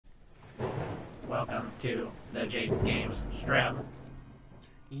welcome to the Jake Games Strip.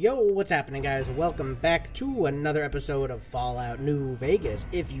 Yo, what's happening, guys? Welcome back to another episode of Fallout New Vegas.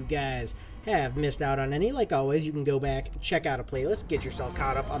 If you guys have missed out on any, like always, you can go back, check out a playlist, get yourself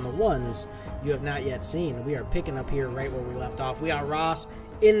caught up on the ones you have not yet seen. We are picking up here right where we left off. We got Ross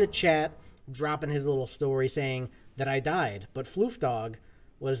in the chat dropping his little story saying that I died, but Floof Dog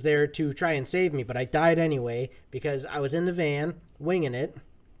was there to try and save me, but I died anyway because I was in the van winging it,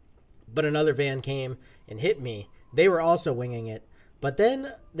 but another van came and hit me. They were also winging it. But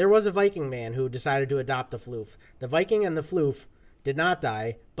then there was a Viking man who decided to adopt the Floof. The Viking and the Floof did not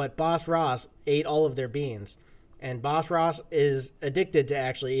die, but Boss Ross ate all of their beans. And Boss Ross is addicted to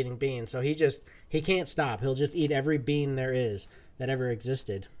actually eating beans, so he can't stop. He'll just eat every bean there is that ever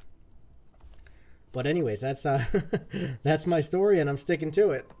existed. But anyways, that's that's my story, and I'm sticking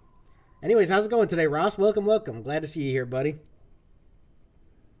to it. Anyways, how's it going today, Ross? Welcome, welcome. Glad to see you here, buddy.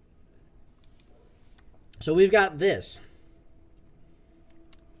 So we've got this.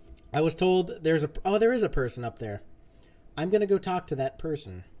 I was told there is a person up there. I'm going to go talk to that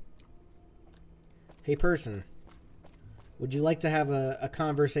person. Hey, person. Would you like to have a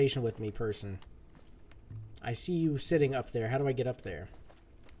conversation with me, person? I see you sitting up there. How do I get up there?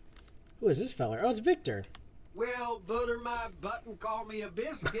 Who is this feller? Oh, it's Victor. Well, butter my butt and call me a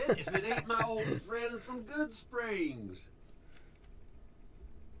biscuit if it ain't my old friend from Good Springs.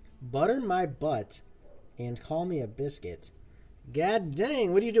 Butter my butt and call me a biscuit. God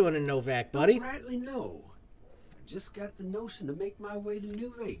dang, what are you doing in Novak, buddy? Don't rightly know. I just got the notion to make my way to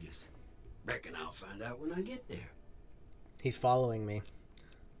New Vegas. Reckon I'll find out when I get there. He's following me.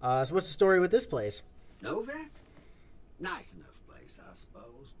 So what's the story with this place? Novak? Nice enough place, I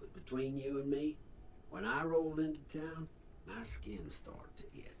suppose. But between you and me, when I rolled into town, my skin started to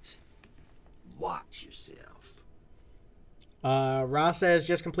itch. Watch yourself. Ross says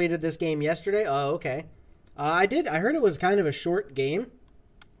just completed this game yesterday. Oh, okay. I did. I heard it was kind of a short game.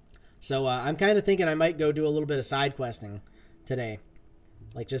 So I'm kind of thinking I might go do a little bit of side questing today.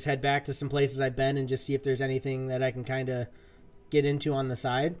 Like just head back to some places I've been and just see if there's anything that I can kind of get into on the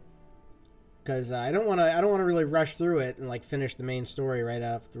side. Because I don't want to really rush through it and like finish the main story right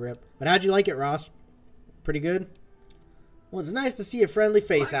off the rip. But how'd you like it, Ross? Pretty good? Well, it's nice to see a friendly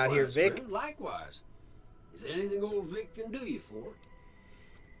face out here, Vic. Friend, likewise. Is there anything old Vic can do you for?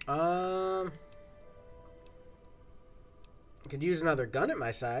 I could use another gun at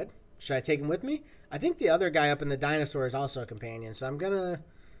my side. Should I take him with me? I think the other guy up in the dinosaur is also a companion, so I'm gonna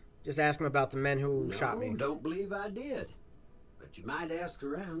just ask him about the men who shot me. Don't believe I did. But you might ask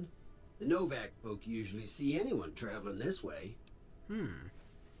around. The Novak folk usually see anyone traveling this way.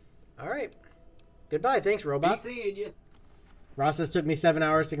 All right. Goodbye. Thanks, robot. Be seeing you. Ross says took me 7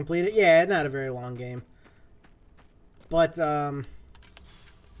 hours to complete it. Yeah, not a very long game. But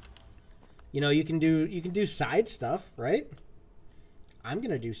you know, you can do side stuff, right? I'm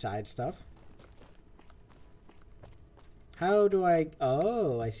gonna do side stuff. How do I?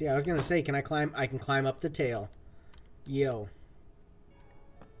 Oh, I see. I was gonna say, can I climb? I can climb up the tail. Yo.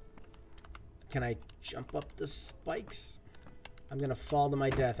 Can I jump up the spikes? I'm gonna fall to my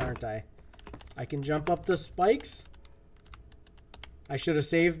death, aren't I? I can jump up the spikes. I should have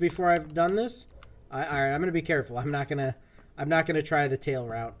saved before I've done this. All right, I'm gonna be careful. I'm not gonna try the tail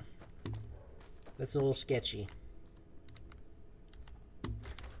route. That's a little sketchy.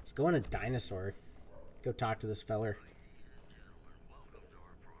 Let's go on a dinosaur. Go talk to this feller.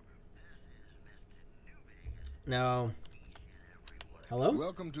 No. Hello?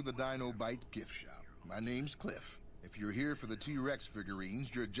 Welcome to the Dino Bite gift shop. My name's Cliff. If you're here for the T-Rex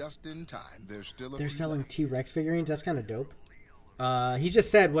figurines, you're just in time. There's still a They're selling T-Rex figurines? That's kind of dope. He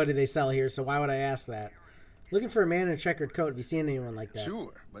just said, what do they sell here, so why would I ask that? Looking for a man in a checkered coat. Have you seen anyone like that?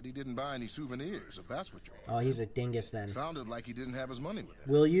 Sure, but he didn't buy any souvenirs, if that's what you're Oh, he's a dingus then. Sounded like he didn't have his money with him.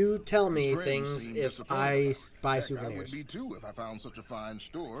 Will you tell me things if I buy Heck, souvenirs? I would be too if I found such a fine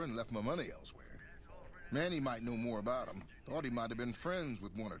store and left my money elsewhere. Manny might know more about him. Thought he might have been friends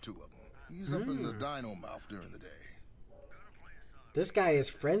with one or two of them. He's up in the dino mouth during the day. This guy is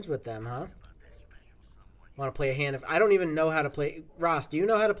friends with them, huh? Want to play a hand of... I don't even know how to play... Ross, do you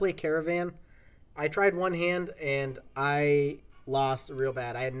know how to play Caravan? I tried one hand and I lost real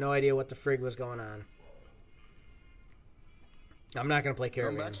bad. I had no idea what the frig was going on. I'm not going to play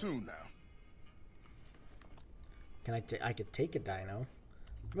Caravan. Come back soon now. Can I could take a dino.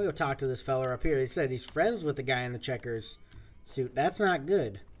 I'm going to go talk to this fella up here. He said he's friends with the guy in the checkers suit. That's not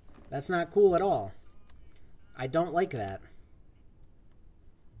good. That's not cool at all. I don't like that.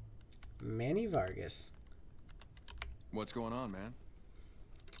 Manny Vargas. What's going on, man?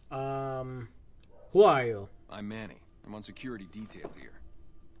 Who are you? I'm Manny. I'm on security detail here.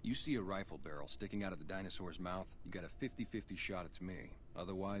 You see a rifle barrel sticking out of the dinosaur's mouth, you got a 50-50 shot it's me.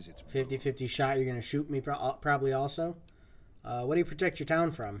 Otherwise, it's... 50-50 shot, you're gonna shoot me probably also? What do you protect your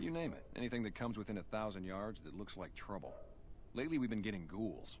town from? You name it. Anything that comes within 1,000 yards that looks like trouble. Lately, we've been getting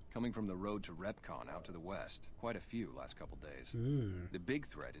ghouls, coming from the road to Repcon out to the west. Quite a few last couple days. The big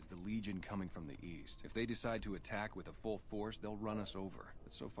threat is the Legion coming from the east. If they decide to attack with a full force, they'll run us over.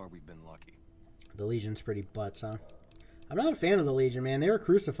 But so far, we've been lucky. The Legion's pretty butts, huh? I'm not a fan of the Legion, man. They were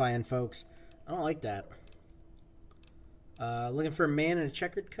crucifying folks. I don't like that. Looking for a man in a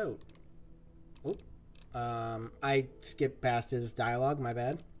checkered coat. Oh. I skipped past his dialogue. My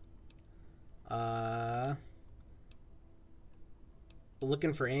bad.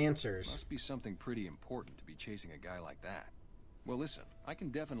 Looking for answers. Must be something pretty important to be chasing a guy like that. Well, listen. I can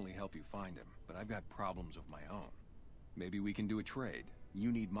definitely help you find him, but I've got problems of my own. Maybe we can do a trade.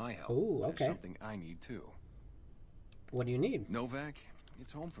 You need my help. Ooh, okay. There's something I need too. What do you need? Novak,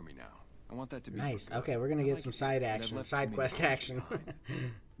 it's home for me now. I want that to be nice. for good. Okay, we're gonna get some side action, side quest action.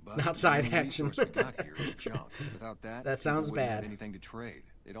 But Not side the only action. resource we got here is junk. Without that, That sounds people wouldn't have bad. anything to trade.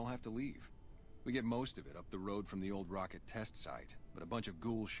 They'd all have to leave. We get most of it up the road from the old rocket test site, but a bunch of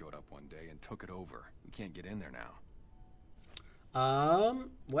ghouls showed up one day and took it over. We can't get in there now.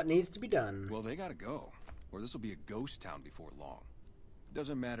 What needs to be done? Well, they gotta go, or this will be a ghost town before long.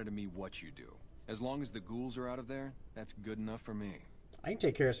 Doesn't matter to me what you do. As long as the ghouls are out of there, that's good enough for me. I can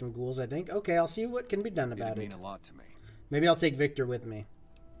take care of some ghouls, I think. Okay, I'll see what can be done about It'd it. mean a lot to me. Maybe I'll take Victor with me.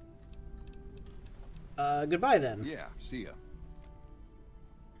 Goodbye then. Yeah, see ya.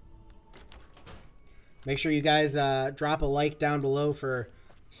 Make sure you guys drop a like down below for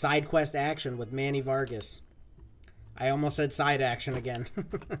side quest action with Manny Vargas. I almost said side action again.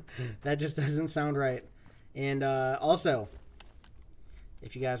 That just doesn't sound right. And also,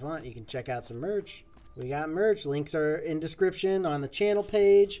 if you guys want, you can check out some merch. We got merch. Links are in description on the channel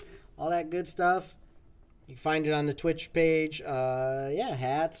page. All that good stuff. You can find it on the Twitch page. Yeah,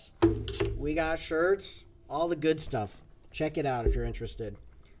 hats. We got shirts. All the good stuff. Check it out if you're interested.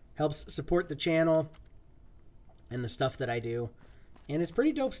 Helps support the channel and the stuff that I do. And it's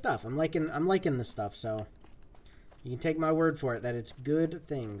pretty dope stuff. I'm liking this stuff, so you can take my word for it that it's good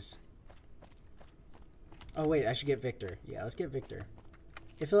things. Oh wait, I should get Victor. Yeah, let's get Victor.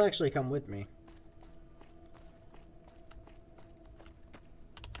 If he'll actually come with me.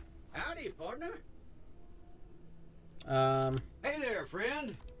 Howdy, partner. Hey there,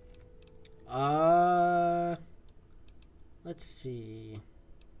 friend. Let's see.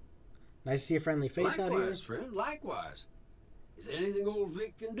 Nice to see a friendly face out here. Likewise, friend, likewise. Is there anything old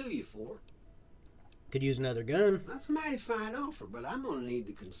Vic can do you for? Could use another gun. That's a mighty fine offer, but I'm gonna need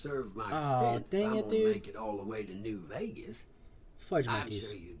to conserve my Aw, expense. dang I'm it, gonna dude. make it all the way to New Vegas. Fudge I'm monkeys.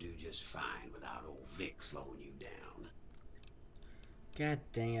 sure you do just fine without old Vic slowing you down. God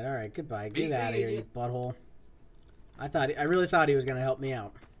dang it. Alright, goodbye. Be Get out of here, seeing you ya. butthole. I really thought he was gonna help me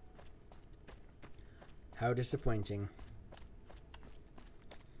out. How disappointing.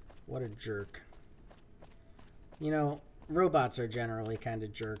 What a jerk. You know, robots are generally kind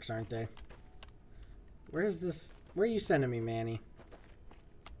of jerks, aren't they? Where are you sending me, Manny?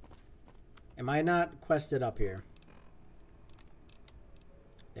 Am I not quested up here?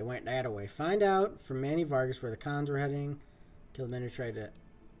 They went that away. Find out from Manny Vargas where the cons were heading. Kill the men who tried to...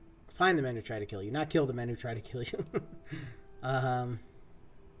 Find the men who tried to kill you. Not kill the men who tried to kill you.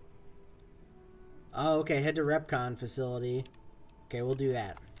 Oh, okay. Head to Repcon facility. Okay, we'll do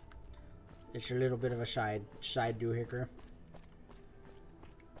that. It's a little bit of a side doohicker.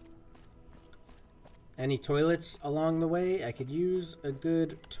 Any toilets along the way? I could use a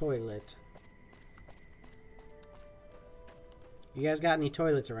good toilet. You guys got any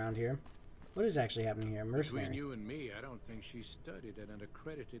toilets around here? What is actually happening here? Mercenary. Between you and me, I don't think she studied at an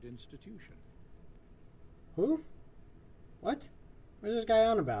accredited institution. Who? What? What is this guy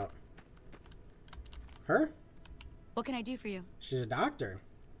on about? Her? What can I do for you? She's a doctor.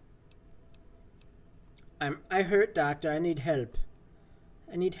 I hurt, doctor. I need help.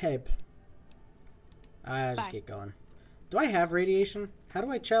 I need help. I'll just Bye. get going. Do I have radiation? How do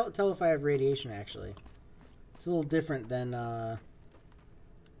I tell if I have radiation, actually? It's a little different than,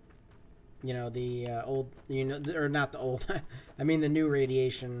 you know, the old, you know, or not the old, I mean the new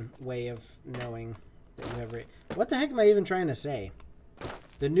radiation way of knowing that you have what the heck am I even trying to say?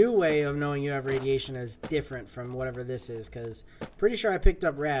 The new way of knowing you have radiation is different from whatever this is, because pretty sure I picked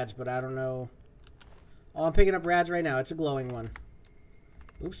up rads, but I don't know. Oh, I'm picking up rads right now. It's a glowing one.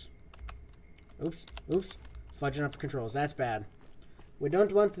 Oops. Oops. Oops. Fudging up the controls. That's bad. We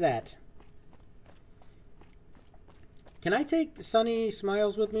don't want that. Can I take Sunny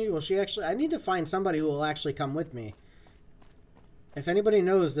Smiles with me? Will she actually... I need to find somebody who will actually come with me. If anybody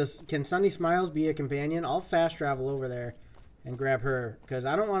knows this, can Sunny Smiles be a companion? I'll fast travel over there and grab her. Because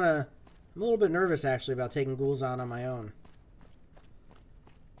I don't want to... I'm a little bit nervous, actually, about taking ghouls on my own.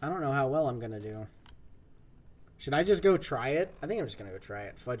 I don't know how well I'm going to do. Should I just go try it? I think I'm just going to go try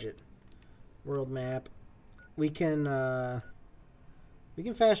it. Fudge it. World map. We can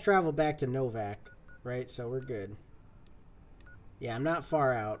fast travel back to Novak, right? So we're good. Yeah, I'm not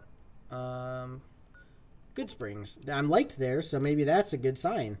far out. Good Springs. I'm liked there, so maybe that's a good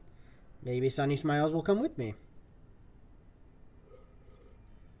sign. Maybe Sunny Smiles will come with me.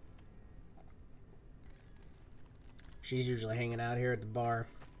 She's usually hanging out here at the bar.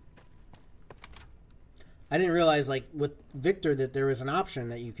 I didn't realize, like, with Victor that there was an option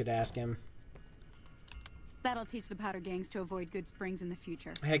that you could ask him. That'll teach the powder gangs to avoid Good Springs in the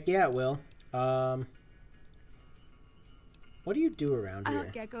future. Heck yeah, it will. What do you do around I here?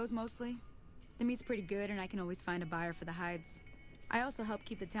 hunt geckos mostly. The meat's pretty good and I can always find a buyer for the hides. I also help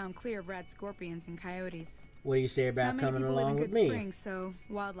keep the town clear of rat scorpions and coyotes. What do you say about coming along with me? Not many people live in Good Springs, so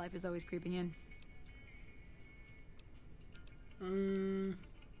wildlife is always creeping in.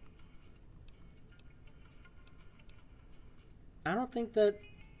 I don't think that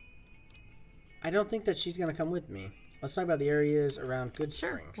she's gonna come with me. Let's talk about the areas around Good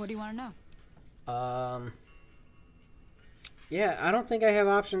Springs. What do you want to know? Yeah, I don't think I have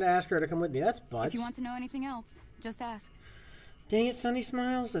option to ask her to come with me. That's butts. If you want to know anything else, just ask. Dang it, Sunny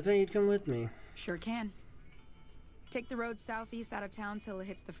Smiles. I thought you'd come with me. Sure can. Take the road southeast out of town till it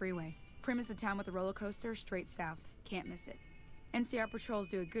hits the freeway. Prim is the town with the roller coaster straight south. Can't miss it. NCR patrols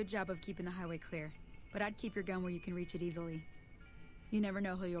do a good job of keeping the highway clear, but I'd keep your gun where you can reach it easily. You never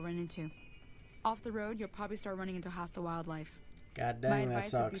know who you'll run into. Off the road, you'll probably start running into hostile wildlife. God dang, that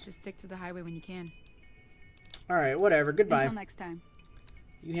sucks. My advice would be to stick to the highway when you can. Alright, whatever. Goodbye. Until next time.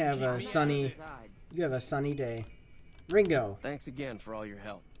 You have a sunny day. Ringo. Thanks again for all your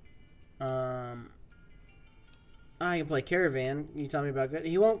help. I can play Caravan. You tell me about it.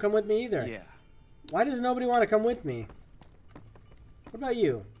 He won't come with me either. Yeah. Why does nobody want to come with me? What about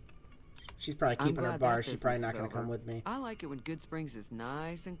you? She's probably keeping her bar. She's probably not going to come with me. I like it when Good Springs is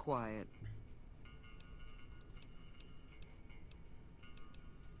nice and quiet.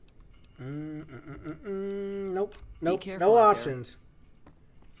 Nope. Nope. careful No out there. options.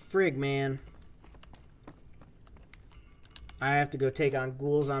 Frig, man. I have to go take on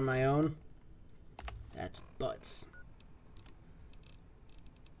ghouls on my own. That's butts.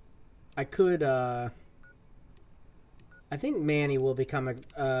 I could, I think Manny will become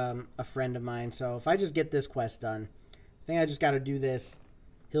a friend of mine, so if I just get this quest done, I think I just got to do this.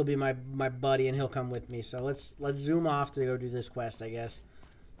 He'll be my buddy, and he'll come with me. So let's zoom off to go do this quest, I guess.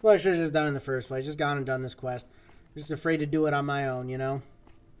 Well, I should have just done it in the first place. Just gone and done this quest. I'm just afraid to do it on my own, you know?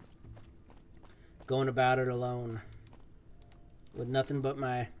 Going about it alone. With nothing but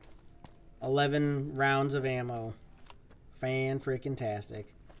my 11 rounds of ammo.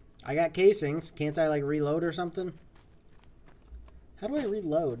 Fan-freaking-tastic. I got casings. Can't I, like, reload or something? How do I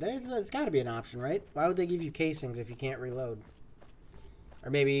reload? There's got to be an option, right? Why would they give you casings if you can't reload?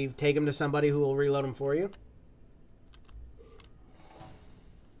 Or maybe take them to somebody who will reload them for you?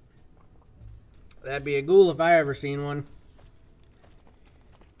 That'd be a ghoul if I ever seen one.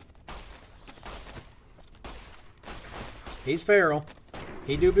 He's feral.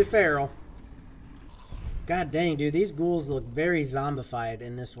 He do be feral. God dang, dude. These ghouls look very zombified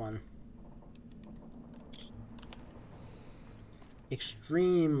in this one.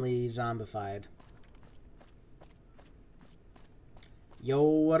 Extremely zombified. Yo,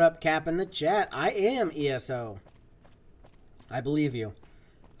 what up, Cap in the chat? I am ESO. I believe you.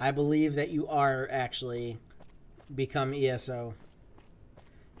 I believe that you are actually become ESO.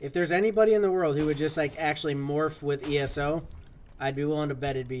 If there's anybody in the world who would just like actually morph with ESO, I'd be willing to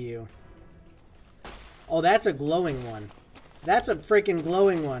bet it'd be you. Oh, that's a glowing one. That's a freaking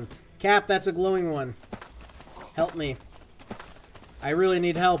glowing one. Cap, that's a glowing one. Help me. I really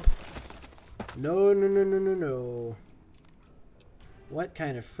need help. No, no, no, no, no, no. What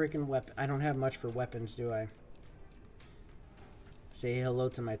kind of freaking weapon? I don't have much for weapons, do I? Say hello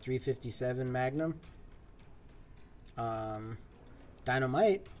to my 357 Magnum.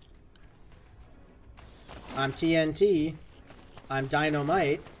 Dynamite. I'm TNT. I'm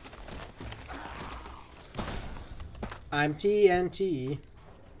Dynamite. I'm TNT.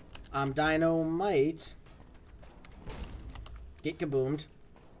 I'm Dynamite. Get kaboomed.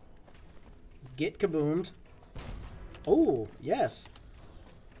 Get kaboomed. Oh, yes.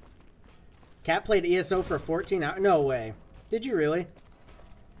 Cat played ESO for 14 hours. No way. Did you really?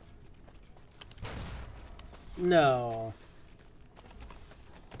 No.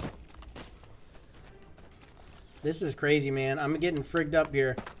 This is crazy, man. I'm getting frigged up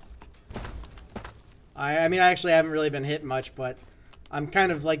here. I mean, I actually haven't really been hit much, but I'm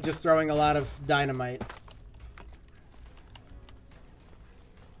kind of like just throwing a lot of dynamite.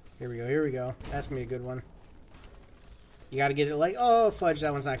 Here we go, here we go. That's gonna be a good one. You gotta get it like, oh, fudge,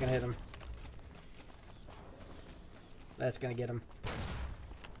 that one's not gonna hit him. That's gonna get him.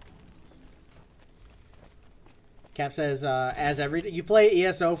 Cap says, as every day. You play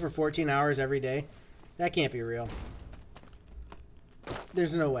ESO for 14 hours every day? That can't be real.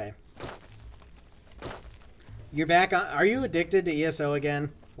 There's no way. You're back on. Are you addicted to ESO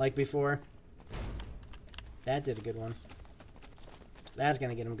again, like before? That did a good one. That's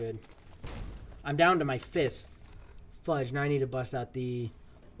gonna get him good. I'm down to my fists. Fudge, now I need to bust out the...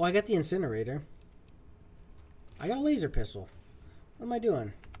 Oh, I got the incinerator. I got a laser pistol. What am I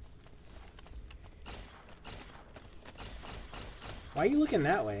doing? Why are you looking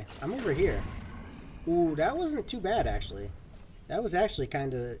that way? I'm over here. Ooh, that wasn't too bad, actually. That was actually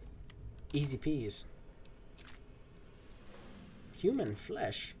kind of easy peas. Human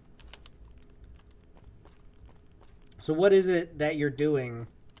flesh. So what is it that you're doing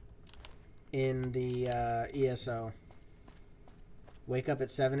in the ESO? Wake up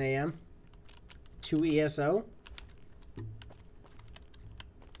at 7 a.m.? 2 ESO? Is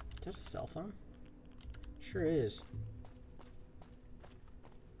that a cell phone? Sure is.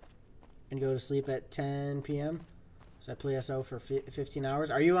 And go to sleep at 10 p.m.? So I play ESO for 15 hours.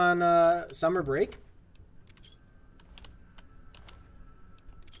 Are you on summer break?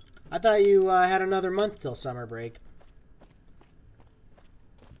 I thought you had another month till summer break.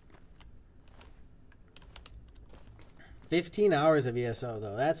 $15 hours of ESO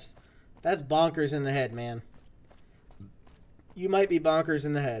though. That's bonkers in the head, man. You might be bonkers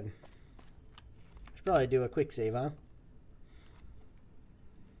in the head. Should probably do a quick save, huh?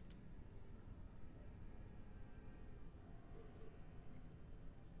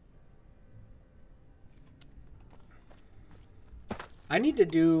 I need to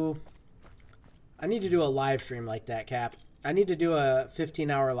do a live stream like that, Cap. I need to do a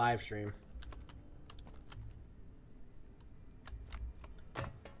 15-hour live stream.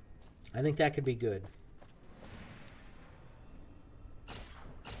 I think that could be good.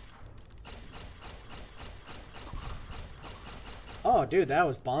 Oh, dude, that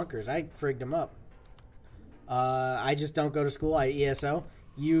was bonkers. I frigged him up. I just don't go to school. I ESO.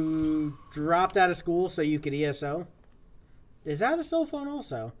 You dropped out of school so you could ESO? Is that a cell phone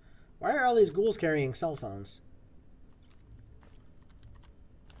also? Why are all these ghouls carrying cell phones?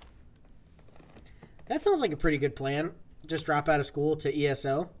 That sounds like a pretty good plan. Just drop out of school to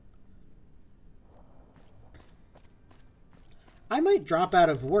ESO. I might drop out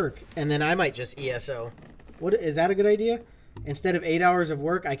of work and then I might just ESO. What is that a good idea? Instead of 8 hours of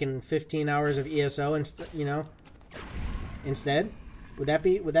work, I can 15 hours of ESO instead, you know? Instead? Would that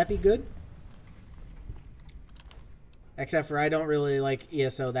be good? Except for I don't really like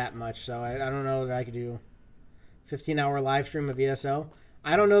ESO that much, so I don't know that I could do 15-hour live stream of ESO.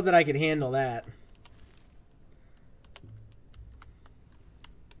 I don't know that I could handle that.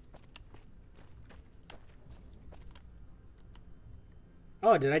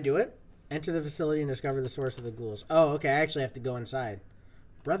 Oh, did I do it? Enter the facility and discover the source of the ghouls. Oh, okay, I actually have to go inside.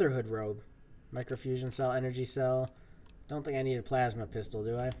 Brotherhood robe. Microfusion cell, energy cell. Don't think I need a plasma pistol,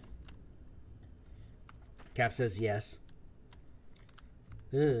 do I? Cap says yes.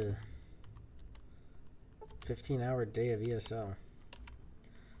 Ugh. 15-hour day of ESO.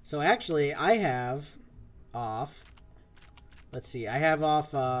 So actually, I have off. Let's see. I have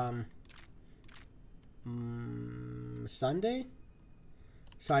off Sunday.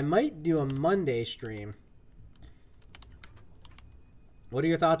 So I might do a Monday stream. What are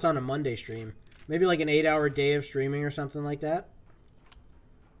your thoughts on a Monday stream? Maybe like an 8-hour day of streaming or something like that.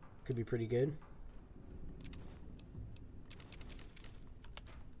 Could be pretty good.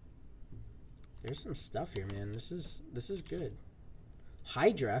 There's some stuff here, man. This is good.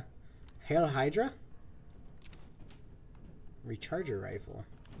 Hydra? Hail Hydra? Recharger rifle.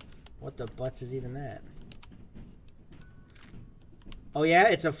 What the butts is even that? Oh yeah,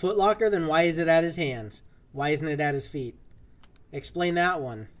 it's a footlocker? Then why is it at his hands? Why isn't it at his feet? Explain that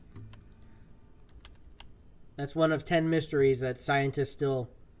one. That's one of 10 mysteries that scientists still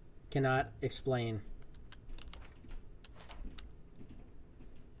cannot explain.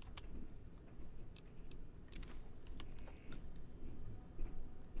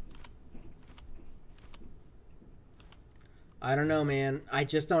 I don't know, man. I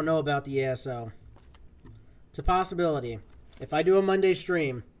just don't know about the ESO. It's a possibility. If I do a Monday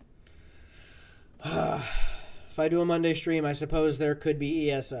stream, I suppose there could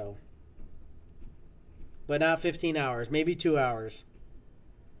be ESO. but not 15 hours. Maybe 2 hours.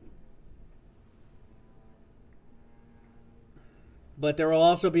 But there will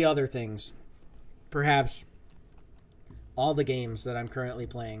also be other things. Perhaps all the games that I'm currently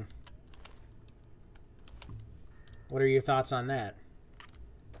playing. What are your thoughts on that?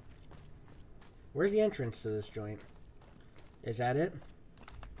 Where's the entrance to this joint? Is that it?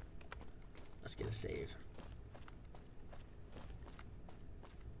 Let's get a save.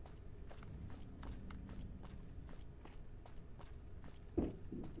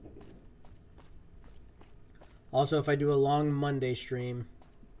 Also, if I do a long Monday stream,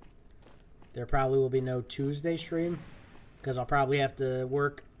 there probably will be no Tuesday stream, because I'll probably have to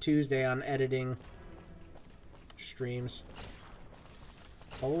work Tuesday on editing streams.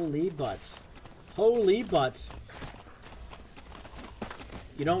 Holy butts. Holy butts.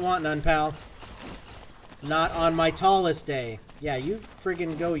 You don't want none, pal. Not on my tallest day. Yeah, you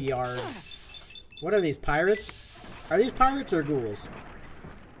friggin' go, yard. What are these, pirates? Are these pirates or ghouls?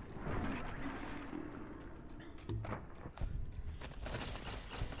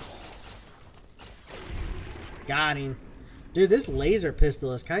 Got him. Dude, this laser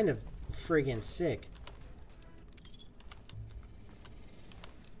pistol is kind of friggin' sick.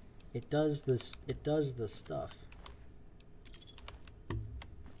 It does this. It does the stuff.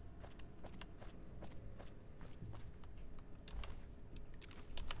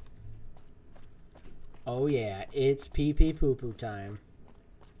 Oh yeah, it's pee pee poo poo time.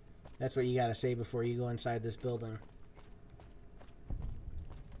 That's what you gotta say before you go inside this building.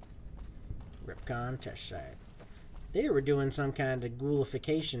 Ripcon test site. They were doing some kind of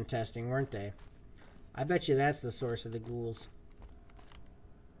ghoulification testing, weren't they? I bet you that's the source of the ghouls.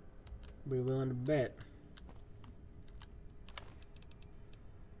 Be willing to bet.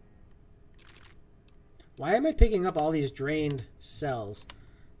 Why am I picking up all these drained cells?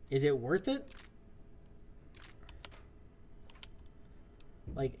 Is it worth it?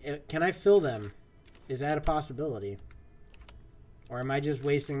 Like, can I fill them? Is that a possibility? Or am I just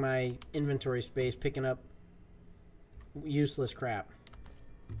wasting my inventory space picking up useless crap?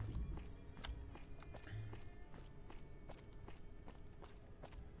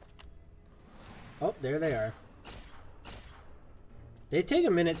 Oh, there they are. They take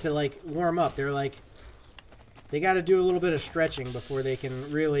a minute to, like, warm up. They're like, they got to do a little bit of stretching before they can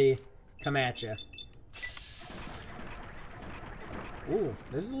really come at you. Ooh,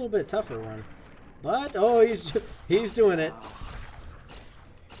 this is a little bit tougher one. But, oh, he's doing it.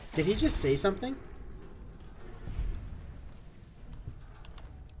 Did he just say something?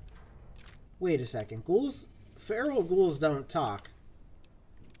 Wait a second. Ghouls, feral ghouls don't talk.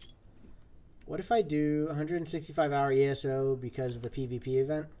 What if I do 165 hour ESO because of the PvP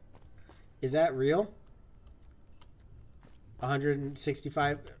event? Is that real?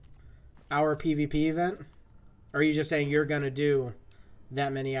 165 hour PvP event? Or are you just saying you're gonna do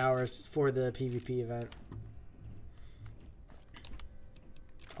that many hours for the PvP event?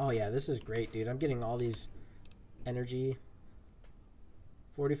 Oh yeah, this is great, dude. I'm getting all these energy.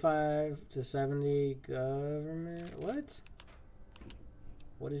 45 to 70 government. What?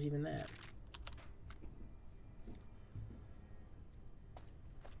 What is even that?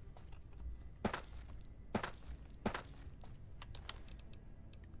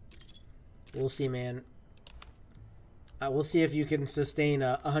 We'll see, man. We'll see if you can sustain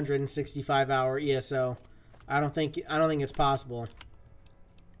a 165-hour ESO. I don't think it's possible.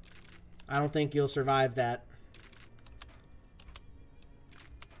 I don't think you'll survive that.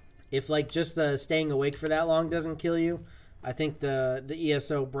 If, like, just the staying awake for that long doesn't kill you, I think the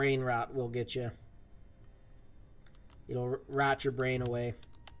ESO brain rot will get you. It'll rot your brain away.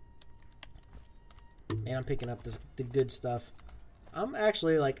 And I'm picking up the good stuff. I'm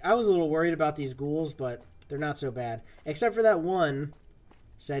actually, like, I was a little worried about these ghouls, but they're not so bad. Except for that one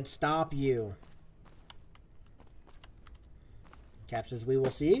said, "Stop you." Cap says, "We will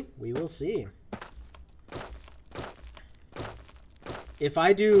see. We will see." If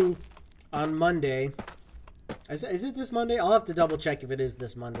I do on Monday, is it this Monday? I'll have to double check if it is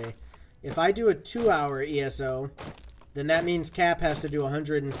this Monday. If I do a 2-hour ESO, then that means Cap has to do a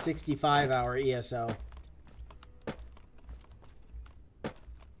 165-hour ESO.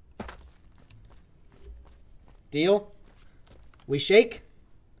 Deal? We shake?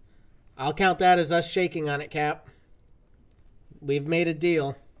 I'll count that as us shaking on it, Cap. We've made a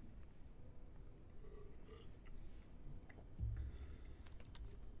deal.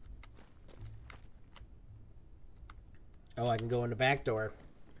 Oh, I can go in the back door.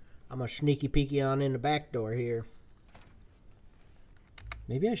 I'm a sneaky peeky on in the back door here.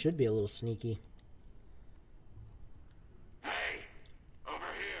 Maybe I should be a little sneaky. Hey! Over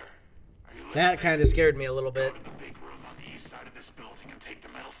here! Are you That kind of scared me a little bit. Go to the big room on the east side of this building and take the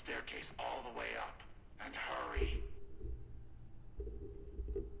metal staircase all the way up. And hurry.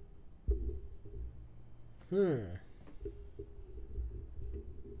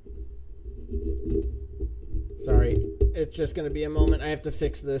 Sorry, it's just gonna be a moment. I have to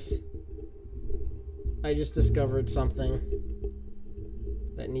fix this. I just discovered something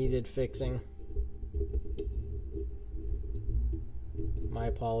that needed fixing. My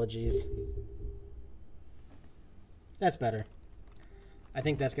apologies. That's better. I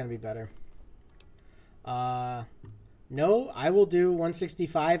think that's gonna be better. No, I will do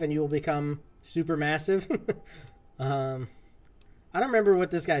 165 and you will become super massive. I don't remember what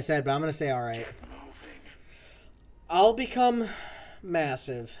this guy said, but I'm gonna say alright. I'll become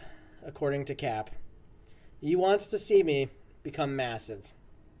massive, according to Cap. He wants to see me become massive.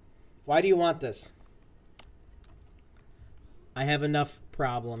 Why do you want this? I have enough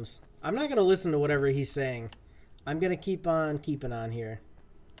problems. I'm not going to listen to whatever he's saying. I'm going to keep on keeping on here.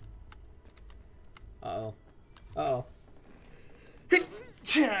 Uh-oh. Uh-oh.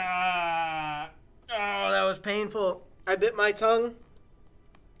 Oh, that was painful. I bit my tongue.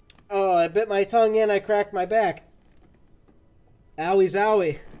 Oh, I bit my tongue and I cracked my back. Owie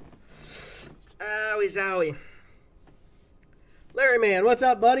zowie. Owie zowie. Larry man, what's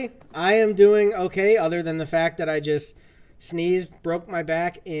up, buddy? I am doing okay, other than the fact that I just sneezed, broke my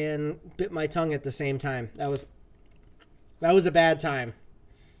back, and bit my tongue at the same time. That was a bad time.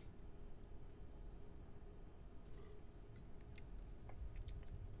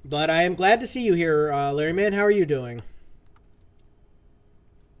 But I am glad to see you here, Larry man. How are you doing?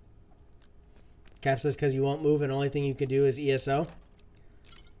 Cap says because you won't move and the only thing you can do is ESO.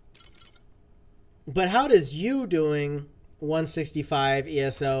 But how does you doing 165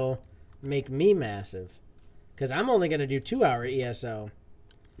 ESO make me massive? Because I'm only going to do 2-hour ESO.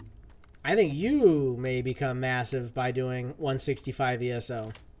 I think you may become massive by doing 165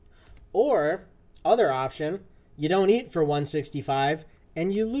 ESO. Or, other option, you don't eat for 165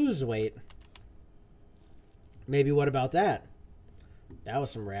 and you lose weight. Maybe what about that? That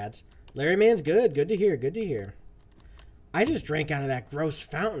was some rads. Larry man's good. Good to hear. Good to hear. I just drank out of that gross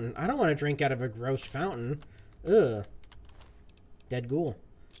fountain. I don't want to drink out of a gross fountain. Ugh. Dead ghoul.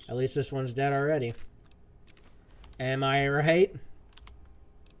 At least this one's dead already. Am I right?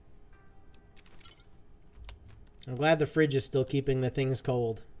 I'm glad the fridge is still keeping the things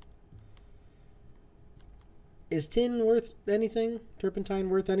cold. Is tin worth anything? Turpentine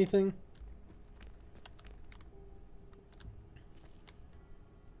worth anything?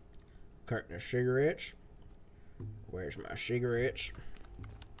 Carton of cigarettes. Where's my cigarettes?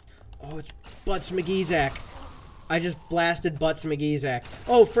 Oh, it's Butts McGeezak. I just blasted Butts McGeezak.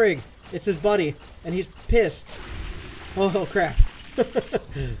 Oh, frig. It's his buddy. And he's pissed. Oh, crap.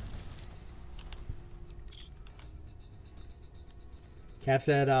 Cap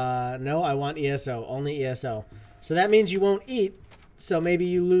said, no, I want ESO. Only ESO. So that means you won't eat. So maybe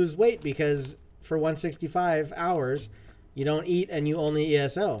you lose weight because for 165 hours, you don't eat and you only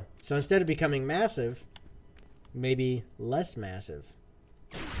ESO. So instead of becoming massive, maybe less massive.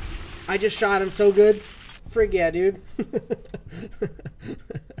 I just shot him so good. Frig yeah, dude.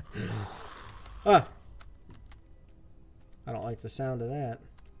 Ah. I don't like the sound of that.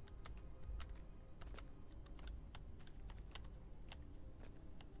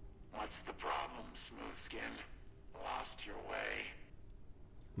 What's the problem, Smooth Skin? Lost your way?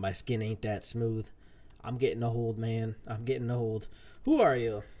 My skin ain't that smooth. I'm getting old, man. I'm getting old. Who are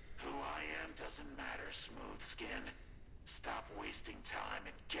you? Who I am doesn't matter, Smooth Skin. Stop wasting time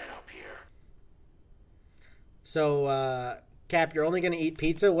and get up here. So, Cap, you're only going to eat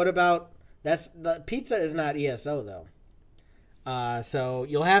pizza? What about... the pizza is not ESO, though. So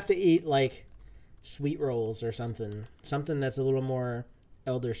you'll have to eat, like, sweet rolls or something. Something that's a little more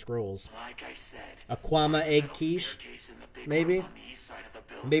Elder Scrolls. Like I said, a Kwama egg quiche, maybe?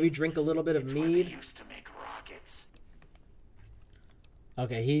 Maybe drink a little bit of mead.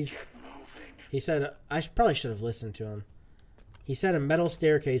 Okay, he said, I probably should have listened to him. He said a metal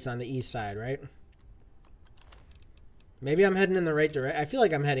staircase on the east side, right? Maybe I'm heading in the right direction. I feel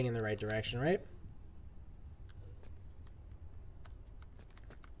like I'm heading in the right direction, right?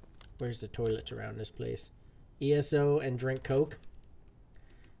 Where's the toilets around this place? ESO and drink Coke.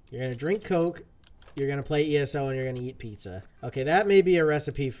 You're going to drink Coke, you're going to play ESO, and you're going to eat pizza. Okay, that may be a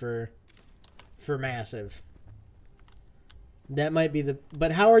recipe for massive. That might be the...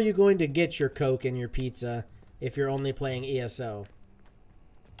 But how are you going to get your Coke and your pizza if you're only playing ESO?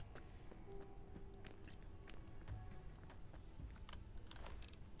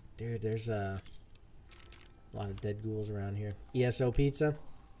 Dude, there's a lot of dead ghouls around here. ESO pizza?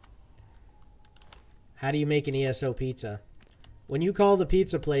 How do you make an ESO pizza? When you call the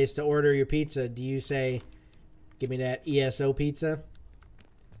pizza place to order your pizza, do you say, "Give me that ESO pizza"?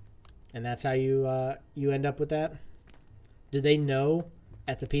 And that's how you you end up with that? Do they know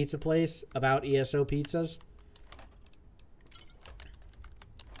at the pizza place about ESO pizzas?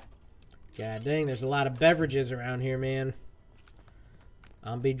 God dang, there's a lot of beverages around here, man.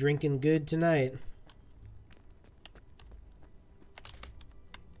 I'll be drinking good tonight.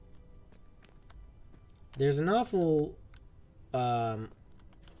 There's an awful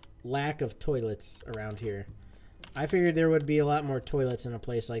lack of toilets around here. I figured there would be a lot more toilets in a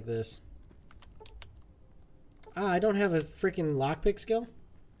place like this. Ah, I don't have a freaking lockpick skill?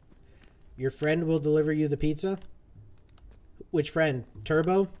 Your friend will deliver you the pizza? Which friend?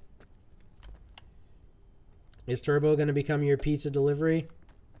 Turbo? Is Turbo going to become your pizza delivery?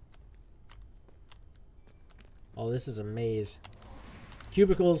 Oh, this is a maze.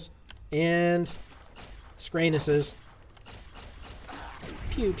 Cubicles and scranuses.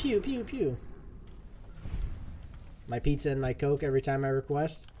 Pew, pew, pew, pew. My pizza and my Coke every time I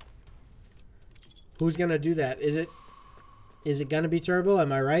request. Who's going to do that? Is it going to be Turbo?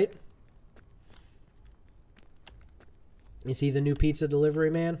 Am I right? Is he the new pizza delivery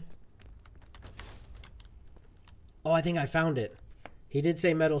man? Oh, I think I found it. He did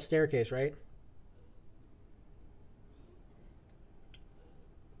say metal staircase, right?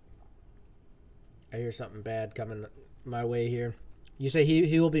 I hear something bad coming my way here. You say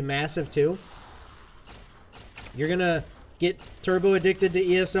he will be massive too? You're going to get Turbo addicted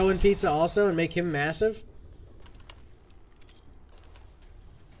to ESO and pizza also and make him massive?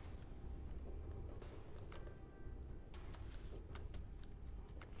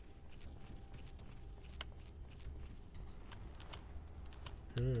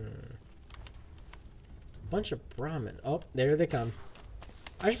 Bunch of Brahmin. Oh, there they come.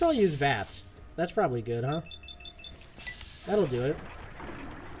 I should probably use VATS. That's probably good, huh? That'll do it.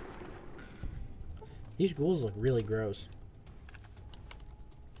 These ghouls look really gross.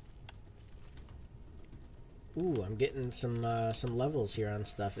 Ooh, I'm getting some levels here on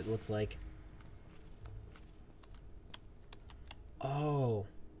stuff, it looks like. Oh.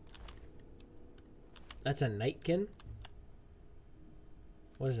 That's a Nightkin?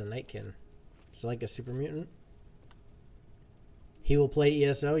 What is a Nightkin? It's like a super mutant. He will play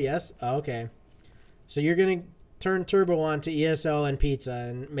ESO, yes? Oh, okay. So you're going to turn Turbo on to ESO and pizza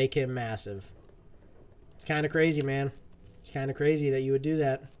and make him massive. It's kind of crazy, man. It's kind of crazy that you would do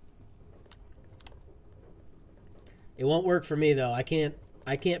that. It won't work for me, though. I can't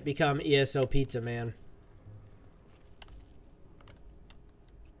become ESO pizza, man.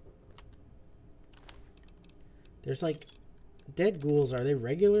 There's like dead ghouls. Are they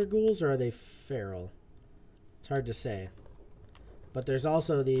regular ghouls or are they feral? It's hard to say. But there's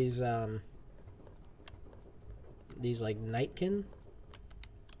also these like Nightkin.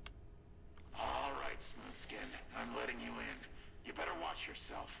 All right, Smoothskin. I'm letting you in. You better watch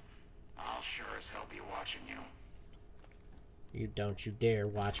yourself. I'll sure as hell be watching you. Don't you dare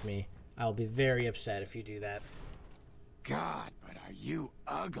watch me. I'll be very upset if you do that. God, but are you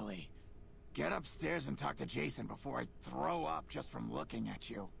ugly. Get upstairs and talk to Jason before I throw up just from looking at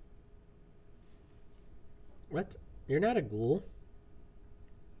you. What? You're not a ghoul.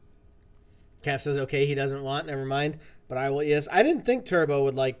 Cap says, okay, he doesn't want, never mind. But I will, yes. I didn't think Turbo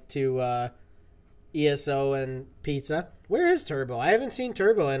would like to ESO and pizza. Where is Turbo? I haven't seen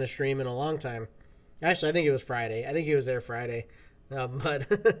Turbo in a stream in a long time. Actually, I think it was Friday. I think he was there Friday. But,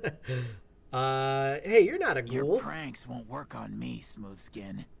 hey, you're not a ghoul. Your pranks won't work on me,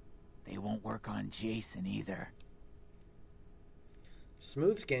 Smoothskin. They won't work on Jason either.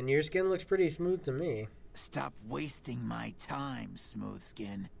 Smoothskin? Your skin looks pretty smooth to me. Stop wasting my time,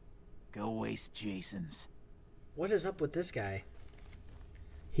 Smoothskin. Go waste Jason's. What is up with this guy?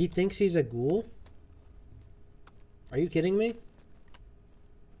 He thinks he's a ghoul? Are you kidding me?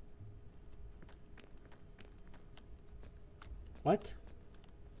 What?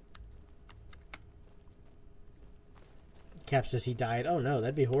 Cap says he died. Oh no,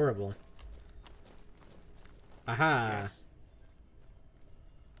 that'd be horrible. Aha. Yes.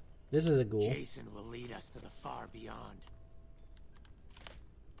 This is a ghoul. Jason will lead us to the far beyond.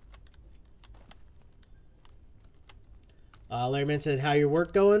 Larryman said, how your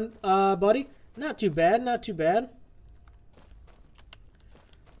work going, buddy? Not too bad, not too bad.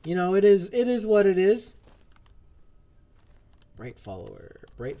 You know, it is what it is. Bright follower.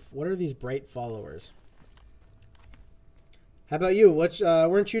 What are these bright followers? How about you?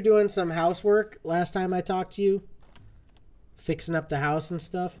 Weren't you doing some housework last time I talked to you? Fixing up the house and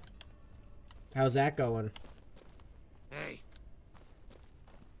stuff? How's that going? Hey.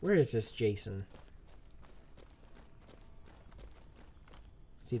 Where is this Jason?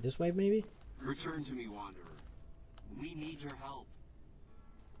 See this way, maybe? Return to me, Wanderer. We need your help.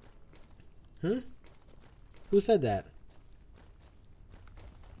 Who said that?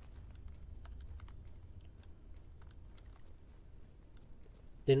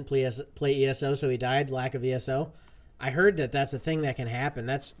 Didn't play ESO, so he died. Lack of ESO. I heard that that's a thing that can happen.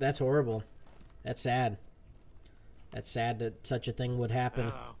 That's horrible. That's sad. That's sad that such a thing would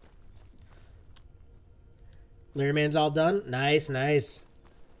happen. Larry Man's all done. Nice, nice.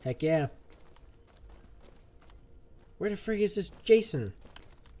 Heck yeah. Where the frig is this Jason?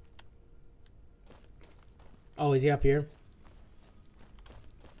 Oh, is he up here?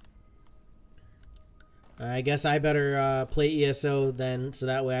 I guess I better play ESO then, so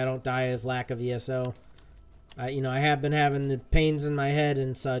that way I don't die of lack of ESO. You know, I have been having the pains in my head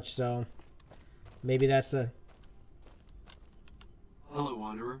and such, so maybe that's the... Hello,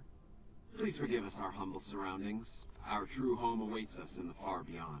 Wanderer. Please forgive us our humble surroundings. Our true home awaits us in the far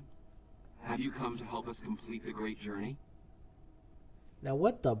beyond. Have you come to help us complete the great journey? Now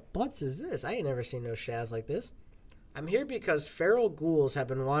what the butts is this? I ain't never seen no Shaz like this. I'm here because feral ghouls have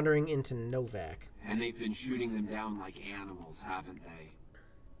been wandering into Novak. And they've been shooting them down like animals, haven't they?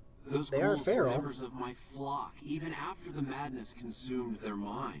 Those They ghouls are feral. were members of my flock, even after the madness consumed their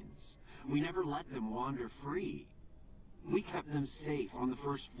minds. We never let them wander free. We kept them safe on the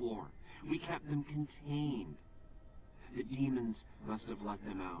first floor. We kept them contained. The demons must have let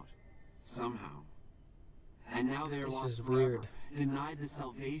them out, somehow. And now they are This lost is forever, weird. denied the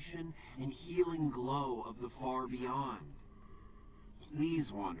salvation and healing glow of the far beyond.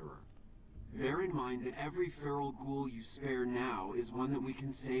 Please, Wanderer, bear in mind that every feral ghoul you spare now is one that we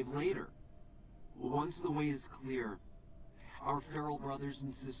can save later. Once the way is clear, our feral brothers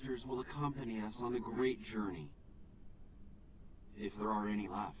and sisters will accompany us on the great journey. If there are any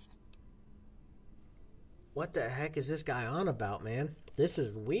left. What the heck is this guy on about, man? This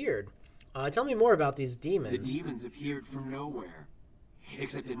is weird. Tell me more about these demons. The demons appeared from nowhere.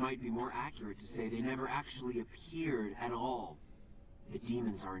 Except it might be more accurate to say they never actually appeared at all. The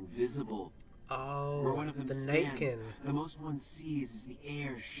demons are invisible. Oh, Where one of them the stands, Nightkin. the most one sees is the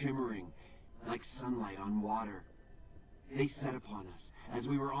air shimmering, like sunlight on water. They set upon us as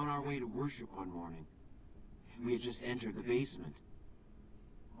we were on our way to worship one morning. We had just entered the basement.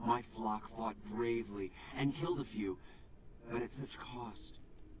 My flock fought bravely and killed a few, but at such cost.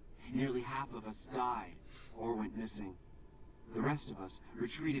 Nearly half of us died or went missing. The rest of us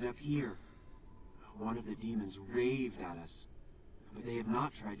retreated up here. One of the demons raved at us, but they have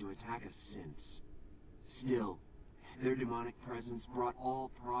not tried to attack us since. Still, their demonic presence brought all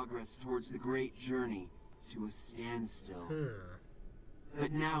progress towards the great journey to a standstill.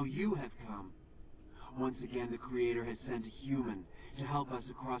 But now you have come. Once again, the Creator has sent a human to help us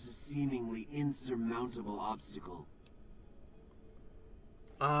across a seemingly insurmountable obstacle.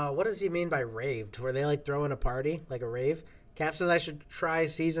 What does he mean by raved? Were they like throwing a party, like a rave? Cap says I should try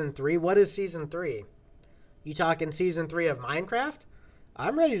season 3. What is season 3? You talking season 3 of Minecraft?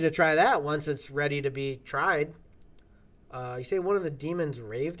 I'm ready to try that once it's ready to be tried. You say one of the demons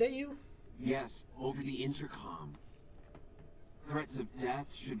raved at you? Yes, over the intercom. Threats of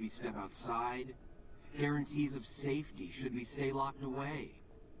death should we step outside. Guarantees of safety should we stay locked away.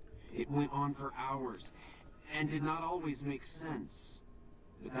 It went on for hours, and did not always make sense.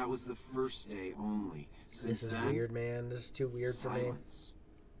 But that was the first day only. Since This is then, weird, man. This is too weird silence.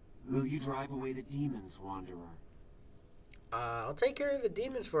 Will you drive away the demons, Wanderer? for me. I'll take care of the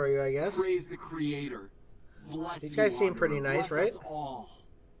demons for you, I guess. Praise the Creator. Bless These you, guys seem Wanderer. pretty nice, Bless right? us all.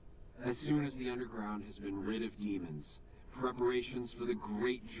 As soon as the underground has been rid of demons, preparations for the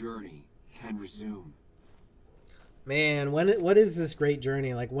great journey can resume. Man, what is this great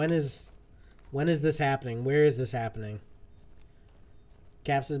journey? Like, when is this happening? Where is this happening?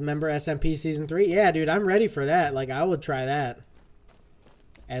 Caps says, member SMP Season 3? Yeah, dude, I'm ready for that. Like, I would try that.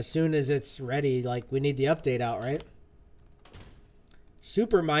 As soon as it's ready, like, we need the update out, right?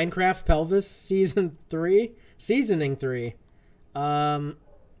 Super Minecraft Pelvis Season 3? Seasoning 3.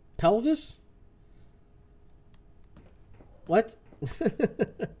 Pelvis? What?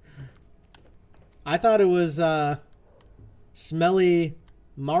 I thought it was, Smelly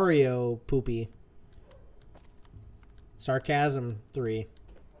Mario Poopy. Sarcasm 3.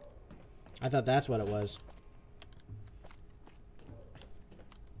 I thought that's what it was.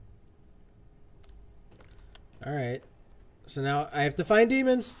 Alright. So now I have to find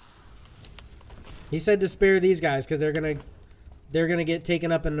demons. He said to spare these guys because they're gonna get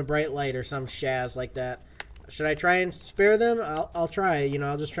taken up in the bright light or some shaz like that. Should I try and spare them? I'll try. You know,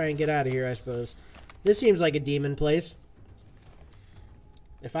 I'll just try and get out of here, I suppose. This seems like a demon place.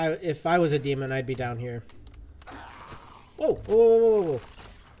 If I was a demon, I'd be down here. Whoa, whoa, whoa, whoa, whoa.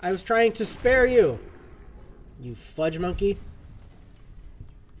 I was trying to spare you. You fudge monkey.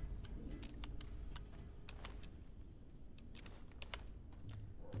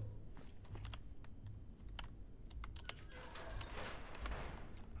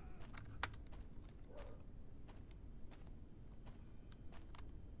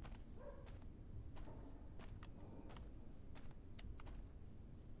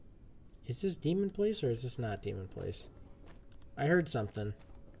 Is this Demon Place or is this not Demon Place? I heard something.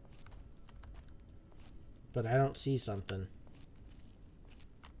 But I don't see something.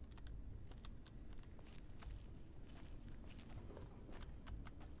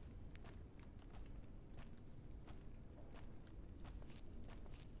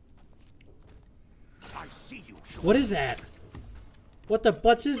 I see you. What is that? What the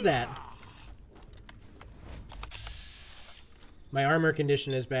butts is that? My armor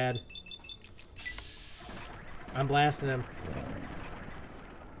condition is bad. I'm blasting him.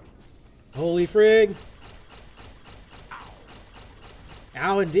 Holy frig.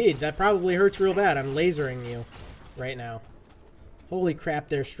 Ow, indeed. That probably hurts real bad. I'm lasering you right now. Holy crap,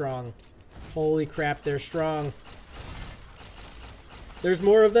 they're strong. Holy crap, they're strong. There's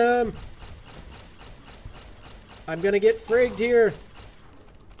more of them. I'm gonna get frigged here.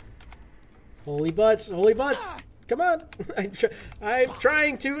 Holy butts. Holy butts. Come on. I'm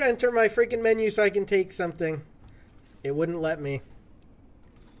trying to enter my freaking menu so I can take something. It wouldn't let me.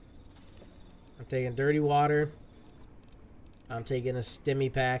 I'm taking dirty water. I'm taking a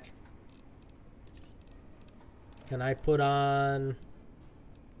stimmy pack. Can I put on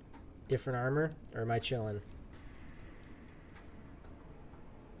different armor? Or am I chilling?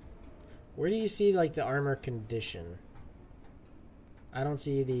 Where do you see, like, the armor condition? I don't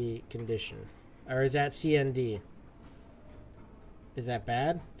see the condition. Or is that CND? Is that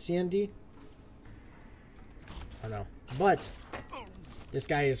bad? CND? I don't know. But this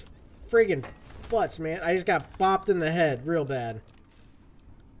guy is friggin' butts, man. I just got bopped in the head real bad.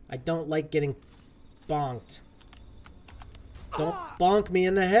 I don't like getting bonked. Don't bonk me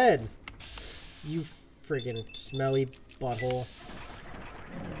in the head. You friggin' smelly butthole.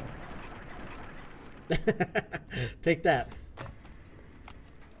 Take that.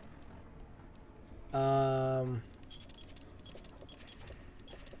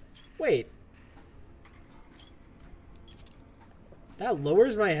 Wait. That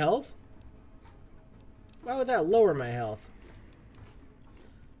lowers my health? Why would that lower my health?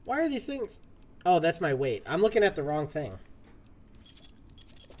 Why are these things... Oh, that's my weight. I'm looking at the wrong thing.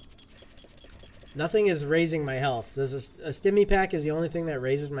 Nothing is raising my health. Does a stimmy pack is the only thing that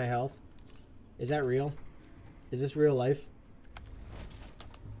raises my health? Is that real? Is this real life?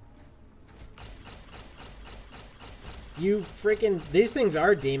 You freaking... These things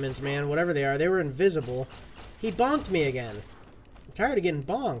are demons, man. Whatever they are. They were invisible. He bonked me again. I'm tired of getting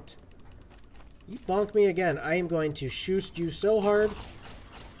bonked. You bonk me again. I am going to shoost you so hard.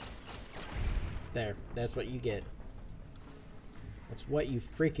 There. That's what you get. That's what you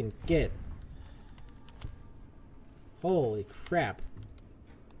freaking get. Holy crap.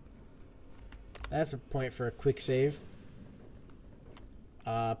 That's a point for a quick save.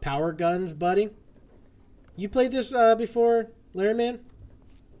 Power guns, buddy. You played this before, Larry Man?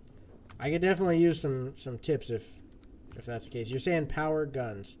 I could definitely use some tips if that's the case. You're saying power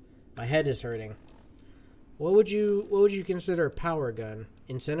guns. My head is hurting. What would you consider a power gun?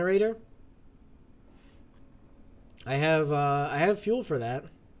 Incinerator? I have fuel for that.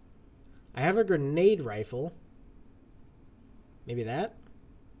 I have a grenade rifle. Maybe that?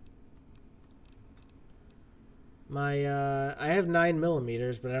 I have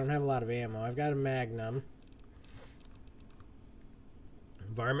 9mm, but I don't have a lot of ammo. I've got a Magnum.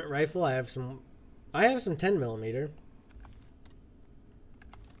 Varmint rifle. I have some 10mm.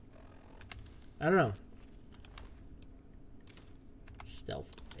 I don't know. Stealth.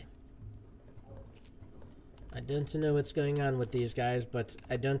 I don't know what's going on with these guys, but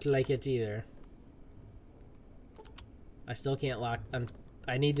I don't like it either. I still can't lock.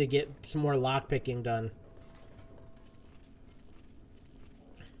 I need to get some more lock picking done.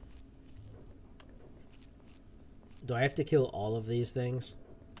 Do I have to kill all of these things?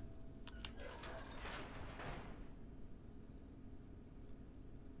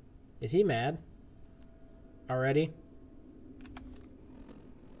 Is he mad? Already?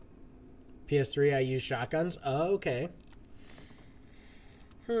 PS3, I use shotguns? Oh, okay.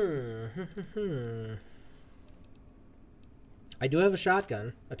 I do have a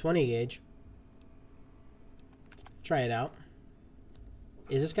shotgun. A 20 gauge. Try it out.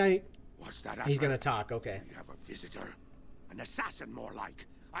 Is this guy... What's that, He's Antler? gonna talk, okay. We have a visitor. An assassin, more like.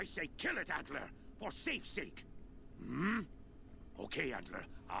 I say kill it, Antler, for safe's sake. Hmm? Okay, Antler,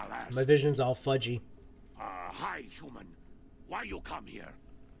 I'll ask. My vision's all fudgy. Hi, human. Why you come here?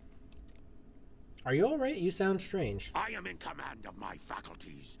 Are you alright? You sound strange. I am in command of my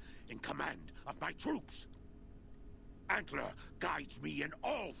faculties, in command of my troops. Antler guides me in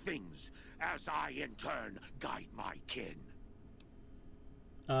all things, as I in turn guide my kin.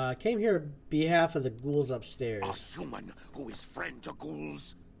 Came here on behalf of the ghouls upstairs. A human who is friend to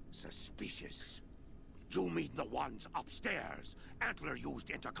ghouls? Suspicious. You mean the ones upstairs? Antler used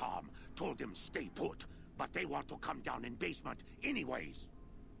intercom, told them stay put, but they want to come down in basement anyways.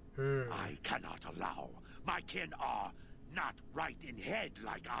 I cannot allow. My kin are not right in head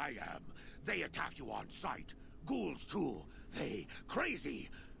like I am. They attack you on sight. Ghouls too. They crazy.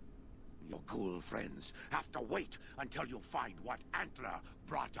 Your ghoul friends have to wait until you find what Antler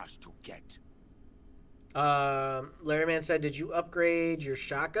brought us to get. Larry Man said, did you upgrade your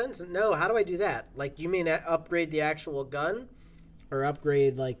shotguns? No, how do I do that? Like, you mean upgrade the actual gun? Or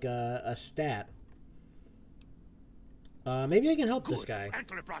upgrade, like, a stat? Maybe I can help this guy.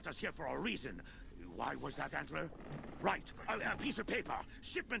 Antler brought us here for a reason. Why was that, Antler? Right, a piece of paper.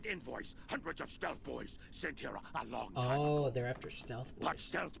 Shipment invoice. Hundreds of stealth boys sent here a long time ago. Oh, they're after stealth boys. But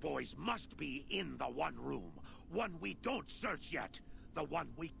stealth boys must be in the one room. One we don't search yet. The one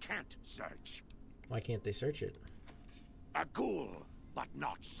we can't search. Why can't they search it? A ghoul, but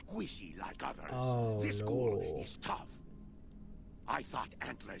not squishy like others. Oh, this no. ghoul is tough. I thought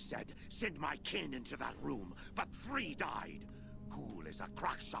Antler said, send my kin into that room, but 3 died. Ghoul is a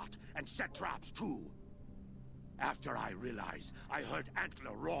crack shot and set traps too. After I realized I heard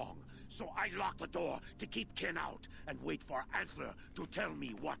Antler wrong, so I locked the door to keep kin out and wait for Antler to tell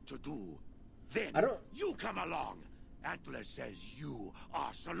me what to do. Then you come along. Antler says you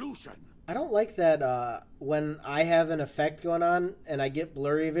are solution. I don't like that when I have an effect going on and I get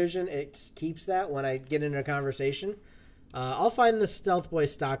blurry vision, it keeps that when I get into a conversation. I'll find the stealth boy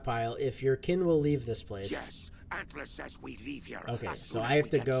stockpile if your kin will leave this place. Yes, Antler says we leave here. Okay, as so soon I as have we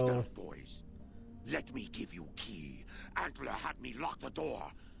to get go. stealth boys. Let me give you key. Antler had me lock the door.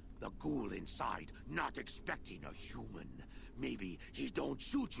 The ghoul inside, not expecting a human. Maybe he don't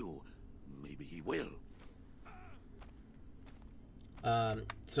shoot you. Maybe he will.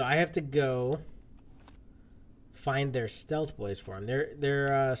 So I have to go find their stealth boys for them.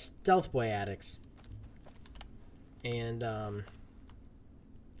 They're stealth boy addicts. And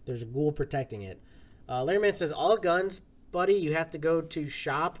there's a ghoul protecting it. Larry Man says, all guns, buddy, you have to go to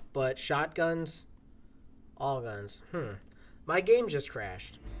shop, but shotguns, all guns. My game just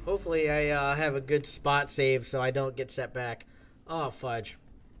crashed. Hopefully I have a good spot saved so I don't get set back. Oh, fudge.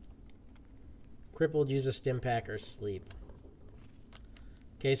 Crippled, use a stim pack or sleep.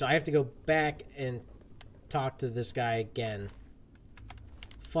 Okay, so I have to go back and talk to this guy again.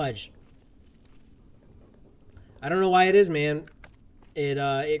 Fudge. I don't know why it is, man.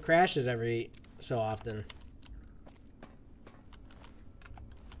 It crashes every so often.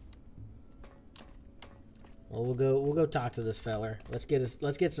 Well, we'll go talk to this feller. Let's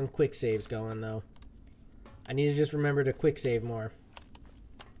get some quick saves going though. I need to just remember to quick save more.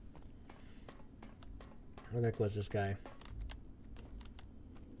 Where the heck was this guy?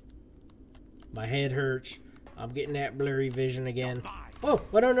 My head hurts. I'm getting that blurry vision again. Oh,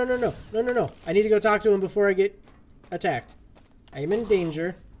 no. I need to go talk to him before I get attacked. I am in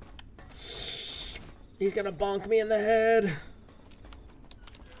danger. He's gonna bonk me in the head.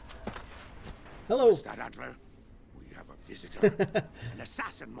 Hello. Is that Antler? We have a visitor. An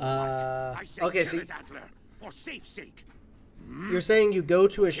assassin. I say okay, so Antler, for safe sake. You're saying you go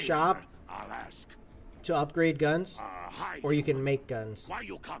to a shop I'll ask. to upgrade guns? Hi, or you can make guns? Why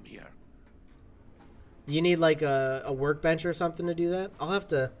you come here? You need like a workbench or something to do that? I'll have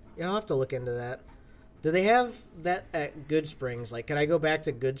to look into that. Do they have that at Good Springs? Like, can I go back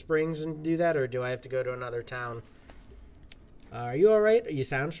to Good Springs and do that, or do I have to go to another town? Are you alright? You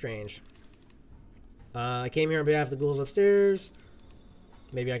sound strange. I came here on behalf of the ghouls upstairs.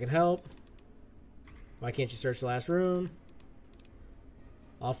 Maybe I can help. Why can't you search the last room?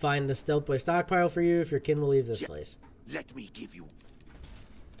 I'll find the stealth boy stockpile for you if your kin will leave this place. Let me give you.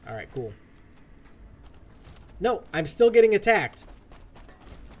 Alright, cool. No, I'm still getting attacked.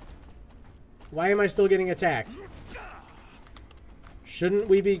 Why am I still getting attacked? Shouldn't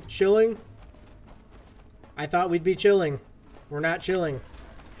we be chilling? I thought we'd be chilling. We're not chilling.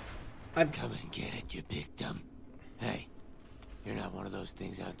 Come and get it, you big dumb. Hey, you're not one of those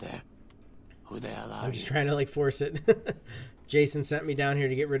things out there. Who the hell are you? I'm just trying to like force it. Jason sent me down here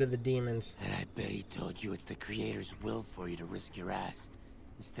to get rid of the demons. And I bet he told you it's the Creator's will for you to risk your ass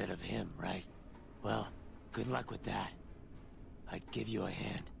instead of him, right? Well, good luck with that. I'd give you a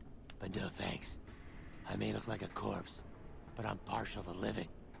hand, but no thanks. I may look like a corpse, but I'm partial to living.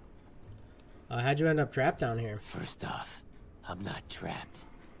 How'd you end up trapped down here? First off, I'm not trapped.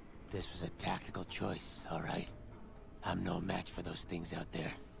 This was a tactical choice, alright? I'm no match for those things out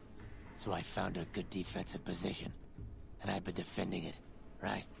there. So I found a good defensive position, and I've been defending it,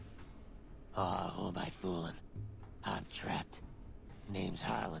 right? Oh, who am I fooling? I'm trapped. Name's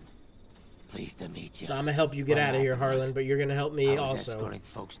Harlan. Pleased to meet you. So I'm gonna help you get out of here, Harlan, but you're gonna help me I was also. escorting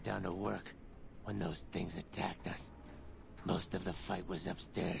folks down to work when those things attacked us. Most of the fight was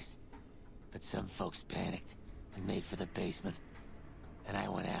upstairs, but some folks panicked and made for the basement, and I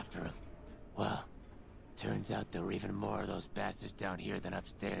went after them. Well, turns out there were even more of those bastards down here than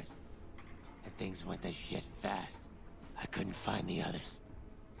upstairs, and things went to shit fast. I couldn't find the others,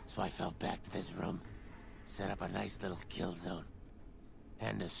 so I fell back to this room, set up a nice little kill zone.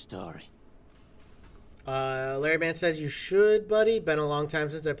 End of story. Larry Man says you should, buddy. Been a long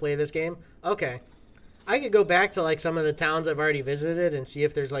time since I played this game. Okay. I could go back to like some of the towns I've already visited and see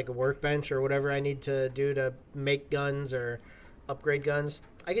if there's like a workbench or whatever I need to do to make guns or upgrade guns.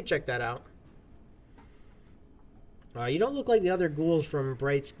 I could check that out. You don't look like the other ghouls from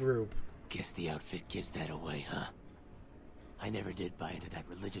Bright's group. Guess the outfit gives that away, huh? I never did buy into that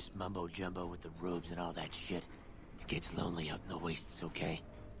religious mumbo-jumbo with the robes and all that shit. It gets lonely out in the wastes, okay?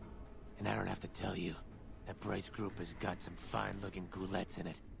 And I don't have to tell you that Bright's group has got some fine-looking ghoulettes in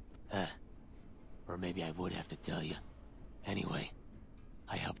it. Or maybe I would have to tell you. Anyway,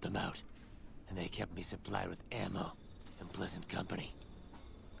 I helped them out, and they kept me supplied with ammo and pleasant company.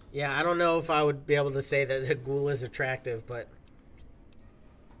 Yeah, I don't know if I would be able to say that a ghoul is attractive, but...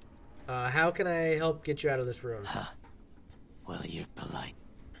 how can I help get you out of this room? Huh. Well, you're polite.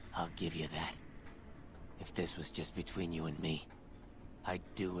 I'll give you that. If this was just between you and me, I'd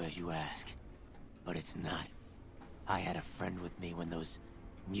do as you ask. But it's not. I had a friend with me when those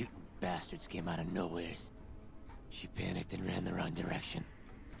mutant bastards came out of nowheres. She panicked and ran the wrong direction.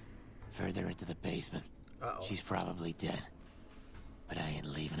 Further into the basement. Uh-oh. She's probably dead. But I ain't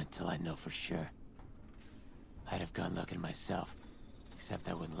leaving until I know for sure. I'd have gone looking myself, except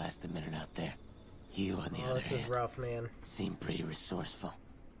I wouldn't last a minute out there. You, on the other this is hand, rough, man. Seem pretty resourceful.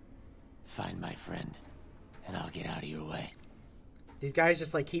 Find my friend, and I'll get out of your way. These guys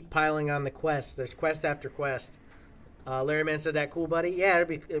just like keep piling on the quests. There's quest after quest. Larry Man said that cool, buddy. Yeah,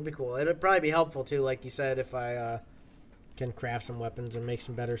 it'd be cool. It'd probably be helpful too, like you said, if I can craft some weapons and make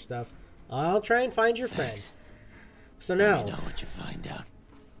some better stuff. I'll try and find your friend. So now, let me know what you find out.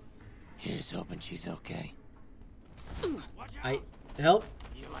 Here's hoping she's okay. Help.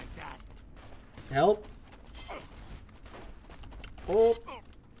 You like that? Help. Oh.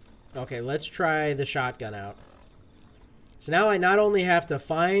 Okay, let's try the shotgun out. So now I not only have to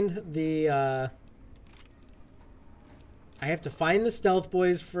find the I have to find the stealth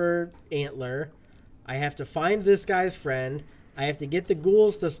boys for Antler. I have to find this guy's friend. I have to get the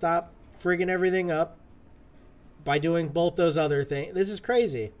ghouls to stop frigging everything up by doing both those other things. This is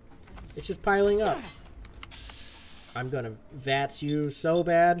crazy. It's just piling up. I'm gonna VATS you so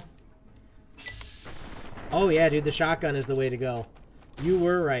bad. Oh yeah, dude, the shotgun is the way to go. You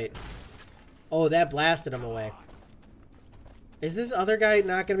were right. Oh, that blasted him away. Is this other guy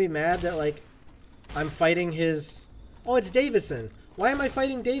not gonna be mad that, like, I'm fighting his... Oh, it's Davison. Why am I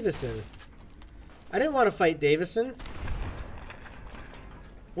fighting Davison? I didn't want to fight Davison.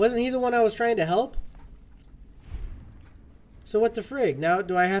 Wasn't he the one I was trying to help? So what the frig? Now,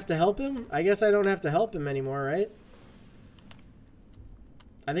 do I have to help him? I guess I don't have to help him anymore, right?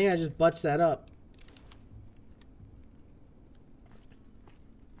 I think I just butts that up.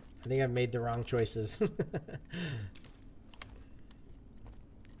 I think I've made the wrong choices.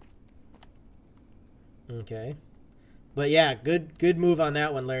 Okay. But yeah, good move on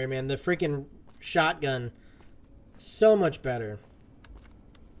that one, Larry, man. The freaking shotgun, so much better.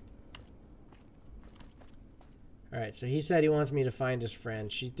 Alright, so he said he wants me to find his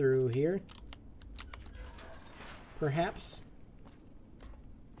friend. She through here? Perhaps?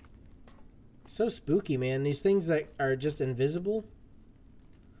 So spooky, man. These things that are just invisible.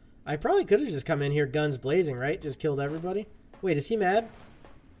 I probably could have just come in here guns blazing, right? Just killed everybody. Wait, is he mad?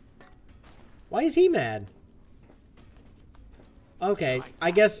 Why is he mad? Okay,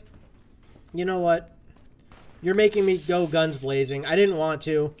 I guess... You know what? You're making me go guns blazing. I didn't want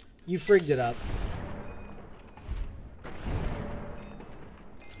to. You frigged it up.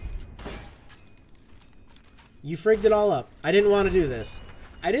 You frigged it all up. I didn't want to do this.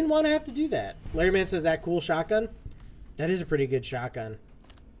 I didn't want to have to do that. Larry Man says, that cool shotgun? That is a pretty good shotgun.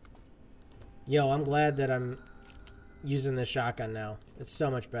 Yo, I'm glad that I'm using this shotgun now. It's so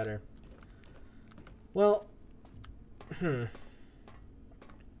much better. Well,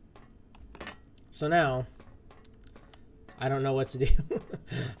 So now, I don't know what to do.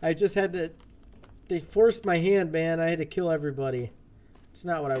 I just had to... They forced my hand, man. I had to kill everybody. It's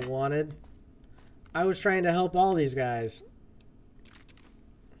not what I wanted. I was trying to help all these guys.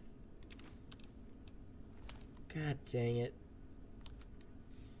 God dang it.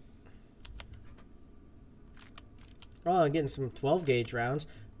 Oh, I'm getting some 12 gauge rounds.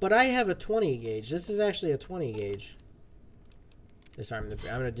 But I have a 20 gauge. This is actually a 20 gauge. Disarm the...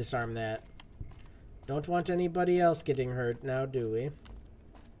 I'm going to disarm that. Don't want anybody else getting hurt now, do we?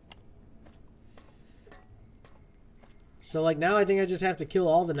 So, like, now I think I just have to kill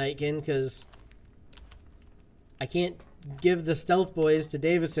all the Nightkin, because I can't give the stealth boys to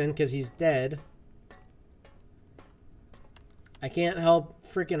Davidson, because he's dead. I can't help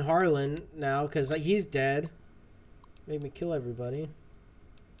freaking Harlan now, because he's dead. Make me kill everybody.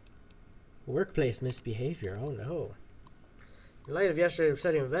 Workplace misbehavior. Oh, no. In light of yesterday's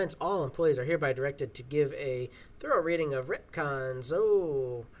upsetting events, all employees are hereby directed to give a thorough reading of retcons.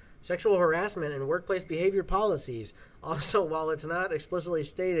 Oh, sexual harassment and workplace behavior policies. Also, while it's not explicitly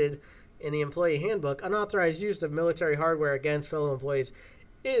stated in the employee handbook, unauthorized use of military hardware against fellow employees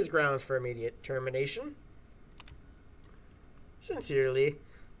is grounds for immediate termination. Sincerely,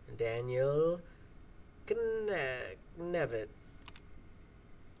 Daniel Knevitt.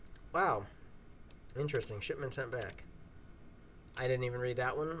 Wow. Interesting. Shipment sent back. I didn't even read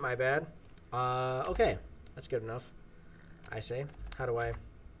that one. My bad. Okay. That's good enough. I say. How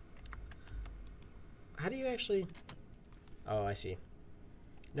do you actually... Oh, I see.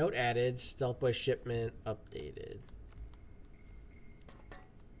 Note added. Stealth Boy shipment updated.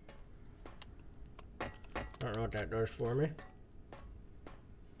 I don't know what that does for me.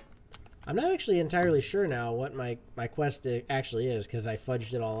 I'm not actually entirely sure now what my quest actually is, because I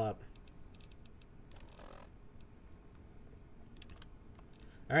fudged it all up.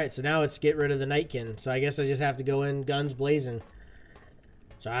 Alright, so now it's get rid of the Nightkin. So I guess I just have to go in guns blazing.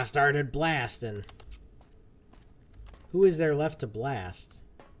 So I started blasting. Who is there left to blast?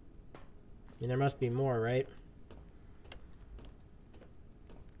 I mean, there must be more, right?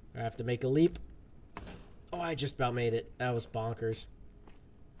 I have to make a leap. Oh, I just about made it. That was bonkers.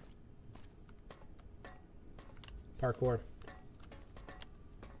 Parkour.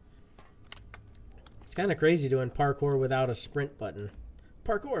 It's kind of crazy doing parkour without a sprint button.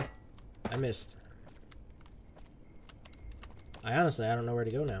 Parkour! I missed. I don't know where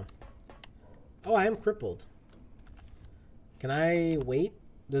to go now. Oh, I am crippled. Can I wait?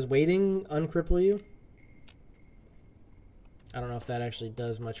 Does waiting uncripple you? I don't know if that actually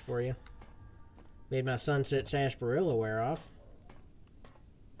does much for you. Made my sunset sarsaparilla wear off.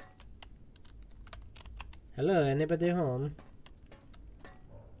 Hello, anybody home?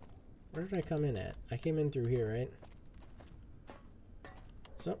 Where did I come in at? I came in through here, right?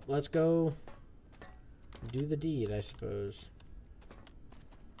 So, let's go do the deed, I suppose.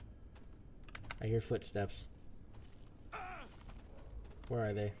 I hear footsteps. Where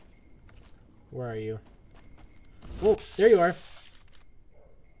are they? Where are you? Oh, there you are.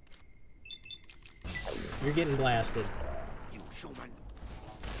 You're getting blasted. You human.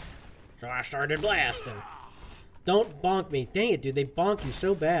 So I started blasting. Don't bonk me. Dang it, dude. They bonk you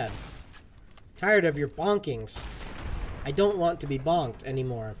so bad. Tired of your bonkings. I don't want to be bonked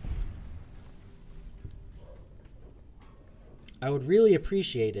anymore. I would really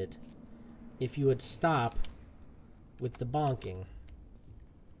appreciate it if you would stop with the bonking.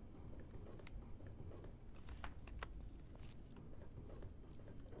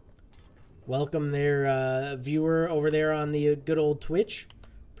 Welcome there, viewer over there on the good old Twitch.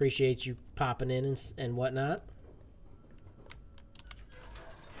 Appreciate you popping in and whatnot.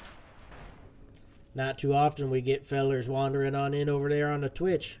 Not too often we get fellers wandering on in over there on the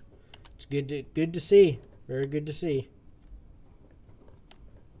Twitch. It's good to see. Very good to see.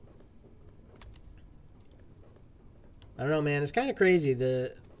 I don't know, man. It's kind of crazy,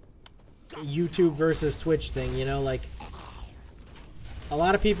 the YouTube versus Twitch thing, you know? Like, a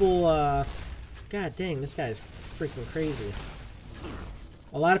lot of people... God dang, this guy's freaking crazy.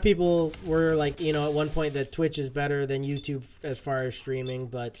 A lot of people were like, you know, at one point that Twitch is better than YouTube as far as streaming,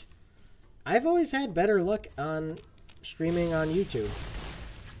 but... I've always had better luck on streaming on YouTube.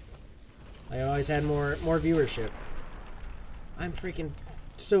 I always had more viewership. I'm freaking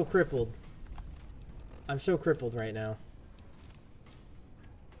so crippled. I'm so crippled right now.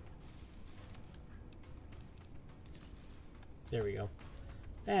 There we go.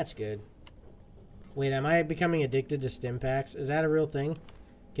 That's good. Wait, am I becoming addicted to stim packs? Is that a real thing?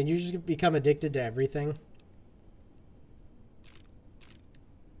 Can you just become addicted to everything?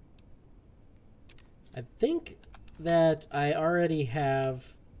 I think that I already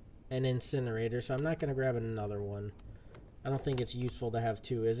have an incinerator, so I'm not going to grab another one. I don't think it's useful to have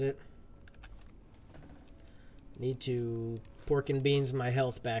 2, is it? Need to pork and beans my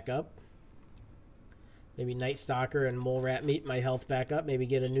health back up. Maybe Night Stalker and Mole Rat Meat my health back up. Maybe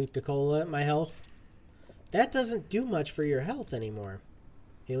get a Nuka-Cola my health. That doesn't do much for your health anymore.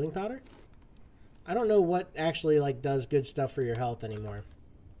 Healing powder? I don't know what actually like does good stuff for your health anymore.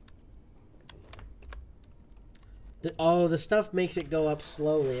 The stuff makes it go up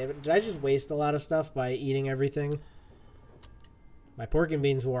slowly. Did I just waste a lot of stuff by eating everything? My pork and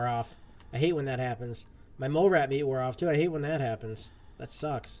beans wore off. I hate when that happens. My mole rat meat wore off too. I hate when that happens. That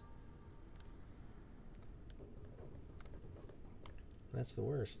sucks. That's the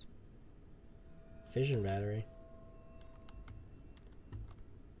worst. Fission battery.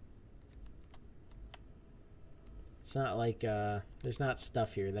 It's not like, there's not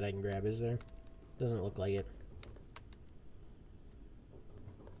stuff here that I can grab, is there? Doesn't look like it.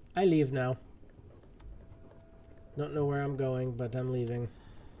 I leave now. Don't know where I'm going, but I'm leaving.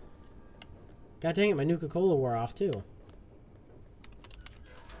 God dang it, my Nuka-Cola wore off too.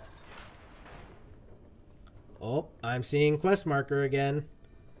 Oh, I'm seeing quest marker again.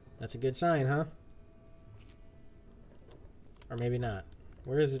 That's a good sign, huh? Or maybe not.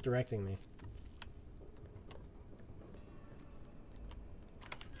 Where is it directing me?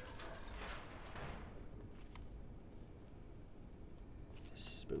 This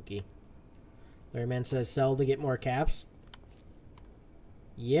is spooky. Larry Man says sell to get more caps.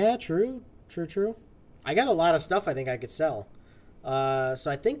 Yeah, true. True. I got a lot of stuff I think I could sell. So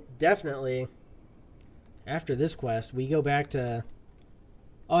I think definitely after this quest, we go back to...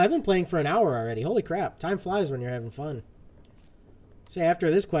 Oh, I've been playing for an hour already. Holy crap. Time flies when you're having fun. Say after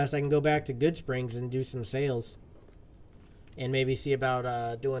this quest, I can go back to Good Springs and do some sales. And maybe see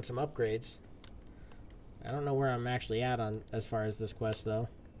about doing some upgrades. I don't know where I'm actually at on as far as this quest, though.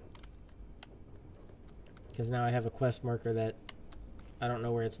 Because now I have a quest marker that I don't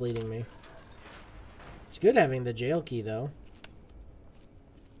know where it's leading me. It's good having the jail key, though.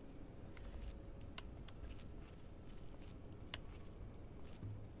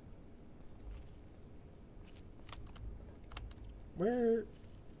 Where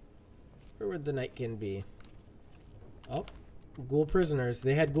would the Nightkin be? Oh, ghoul prisoners.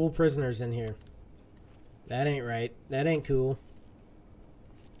 They had ghoul prisoners in here. That ain't right. That ain't cool.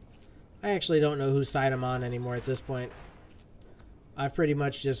 I actually don't know whose side I'm on anymore at this point. I've pretty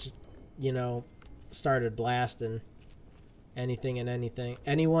much just, you know, started blasting anything and anything.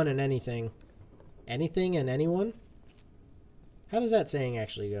 Anyone and anything. Anything and anyone? How does that saying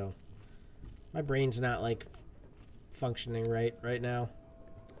actually go? My brain's not, like, functioning right now.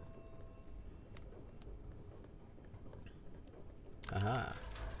 Aha.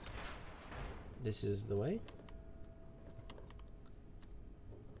 This is the way.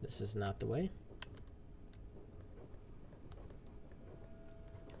 This is not the way.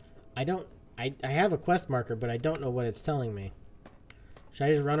 I have a quest marker, but I don't know what it's telling me. Should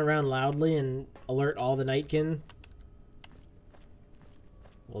I just run around loudly and alert all the Nightkin?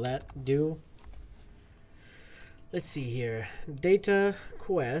 Will that do? Let's see here. Data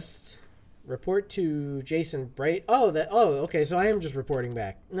quest. Report to Jason Bright. Oh, okay, so I am just reporting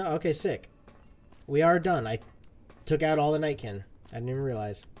back. No, okay, sick. We are done. I took out all the Nightkin. I didn't even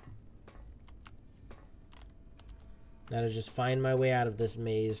realize. Now to just find my way out of this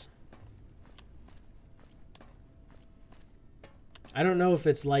maze. I don't know if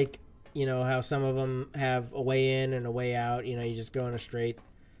it's like, you know, how some of them have a way in and a way out. You know, you just go in a straight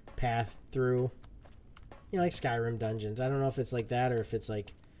path through. You know, like Skyrim dungeons. I don't know if it's like that or if it's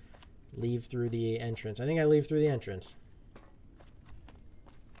like leave through the entrance. I think I leave through the entrance.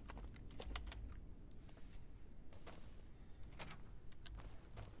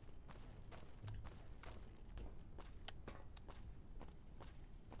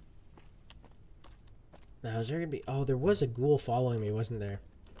 Now, is there gonna be... Oh, there was a ghoul following me, wasn't there?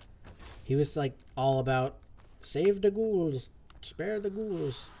 He was like all about save the ghouls, spare the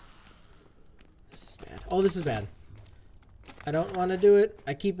ghouls. This is bad. Oh, this is bad. I don't want to do it.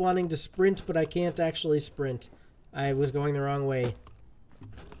 I keep wanting to sprint, but I can't actually sprint. I was going the wrong way.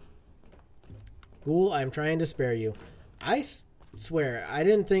 Ghoul, I'm trying to spare you. I swear, I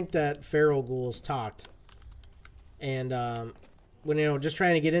didn't think that feral ghouls talked. And, when, you know, just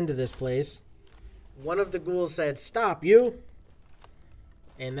trying to get into this place, one of the ghouls said, "Stop, you!"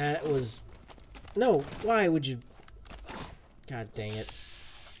 And that was... No, why would you... God dang it.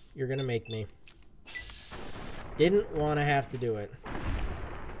 You're gonna make me. Didn't want to have to do it.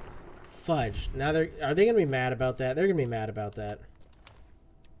 Fudge. Now are they gonna be mad about that? They're gonna be mad about that.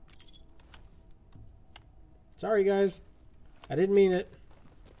 Sorry, guys. I didn't mean it.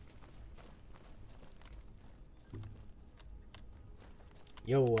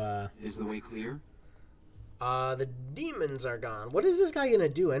 Yo, Is the way clear? the demons are gone. What is this guy gonna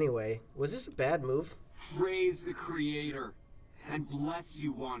do anyway? Was this a bad move? Praise the Creator, and bless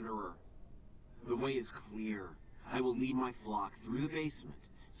you, Wanderer. The way is clear. I will lead my flock through the basement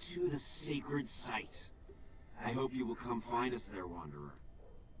to the sacred site. I hope you will come find us there, Wanderer.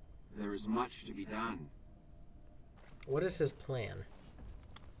 There is much to be done. What is his plan?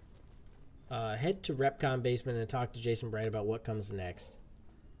 Head to Repcon basement and talk to Jason Bright about what comes next.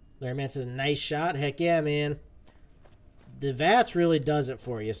 Larry Man says, nice shot. Heck yeah, man. The VATS really does it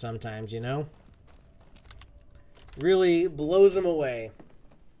for you sometimes, you know? Really blows them away.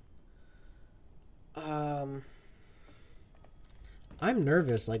 I'm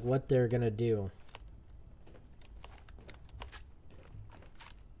nervous, like, what they're gonna do.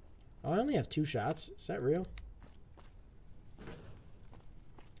 Oh, I only have 2 shots. Is that real?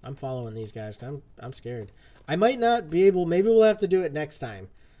 I'm following these guys. I'm scared. I might not be able... Maybe we'll have to do it next time.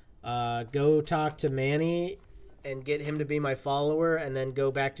 Go talk to Manny and get him to be my follower and then go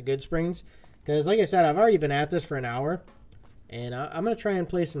back to Good Springs. Because, like I said, I've already been at this for an hour. And I'm going to try and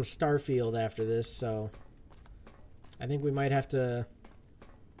play some Starfield after this. So, I think we might have to...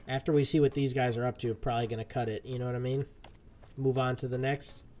 After we see what these guys are up to, probably going to cut it. You know what I mean? Move on to the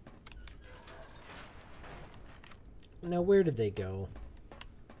next. Now, where did they go?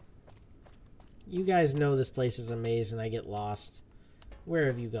 You guys know this place is a maze and I get lost. Where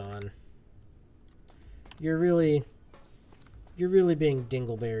have you gone? You're really being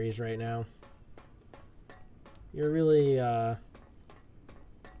dingleberries right now. You're really,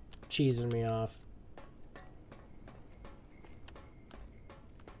 cheesing me off.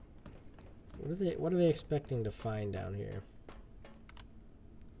 What are they expecting to find down here?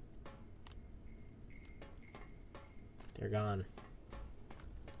 They're gone.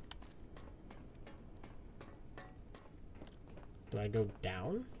 Do I go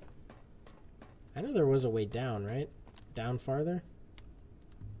down? I know there was a way down, right? Down farther?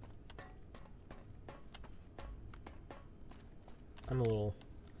 I'm a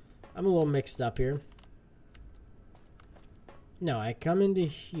little mixed up here. No, I come into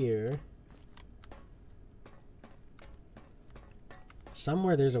here.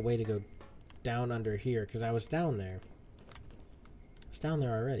 Somewhere there's a way to go down under here, because I was down there. I was down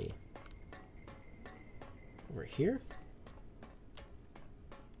there already. Over here?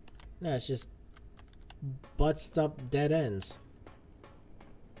 No, it's just butts up dead ends.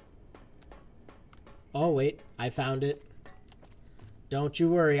 Oh, wait. I found it. Don't you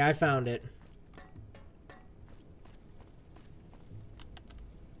worry. I found it.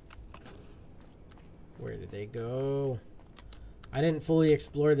 Where did they go? I didn't fully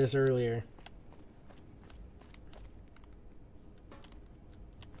explore this earlier.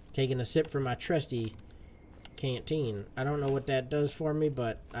 Taking a sip from my trusty canteen. I don't know what that does for me,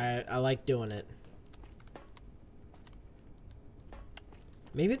 but I like doing it.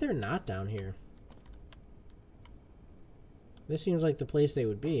 Maybe they're not down here. This seems like the place they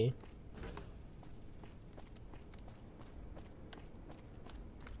would be.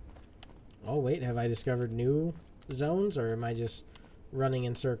 Oh wait, have I discovered new zones, or am I just running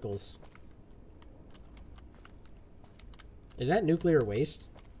in circles? Is that nuclear waste?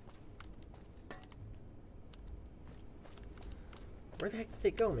 Where the heck did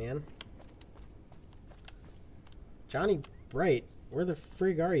they go, man? Johnny Bright, where the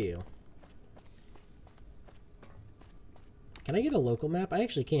frig are you? Can I get a local map? I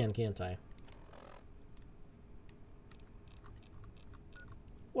actually can, can't I?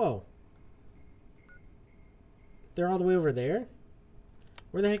 Whoa. They're all the way over there?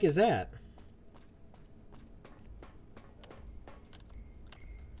 Where the heck is that?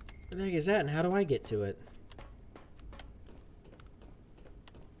 Where the heck is that, and how do I get to it?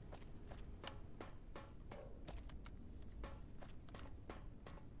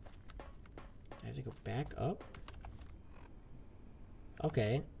 I have to go back up?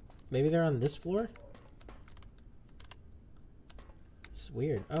 Okay. Maybe they're on this floor? It's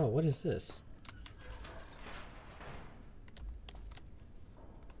weird. Oh, what is this?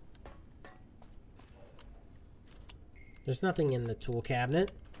 There's nothing in the tool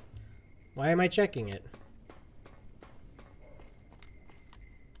cabinet. Why am I checking it?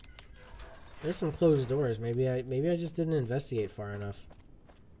 There's some closed doors. Maybe I just didn't investigate far enough.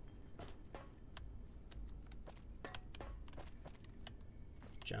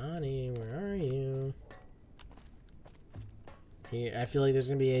 Johnny, where are you? Here, I feel like there's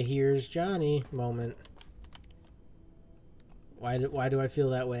gonna be a "here's Johnny" moment. Why do I feel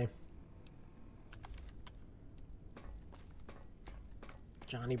that way?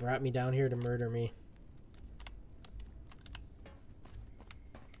 Johnny brought me down here to murder me.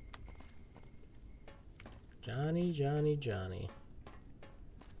 Johnny, Johnny, Johnny.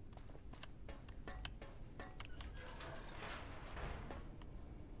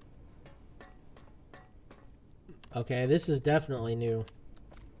 Okay, this is definitely new.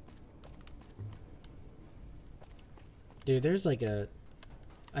 Dude, there's like a...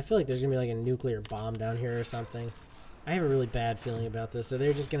 I feel like there's gonna be like a nuclear bomb down here or something. I have a really bad feeling about this, so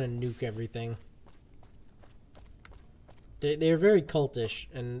they're just gonna nuke everything. They're very cultish,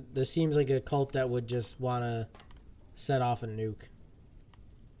 and this seems like a cult that would just want to set off a nuke.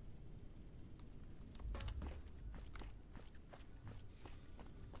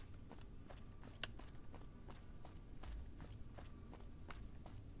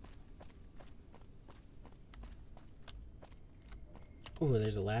 Ooh,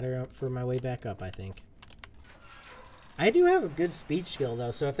 there's a ladder up for my way back up, I think. I do have a good speech skill,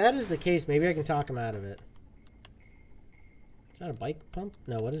 though, so if that is the case, maybe I can talk him out of it. Is that a bike pump?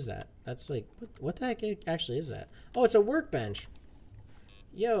 No, what is that? That's like, what the heck actually is that? Oh, it's a workbench.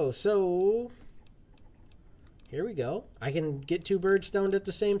 Yo, so... Here we go. I can get 2 birds stoned at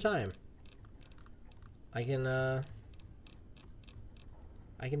the same time. I can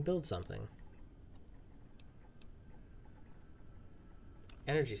build something.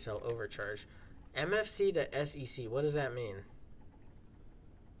 Energy cell overcharge. MFC to SEC. What does that mean?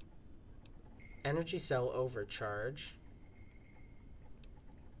 Energy cell overcharge.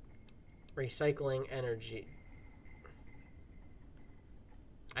 Recycling energy.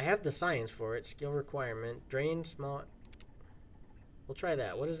 I have the science for it. Skill requirement. Drain small. We'll try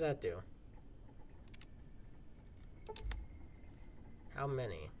that. What does that do? How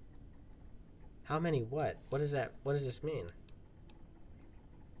many? How many what? What is that? What does this mean?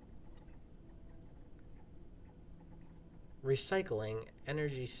 Recycling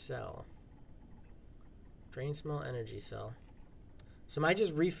energy cell. Drain small energy cell. So am I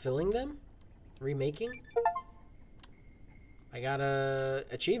just refilling them? Remaking? I got a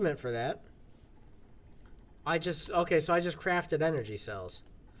achievement for that. Okay, so I just crafted energy cells.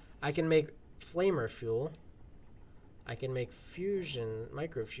 I can make flamer fuel. I can make fusion,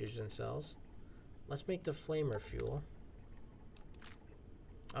 microfusion cells. Let's make the flamer fuel.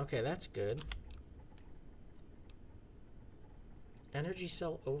 Okay, that's good. Energy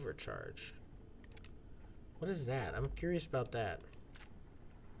cell overcharge. What is that? I'm curious about that.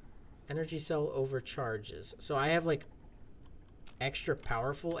 Energy cell overcharges. So I have like extra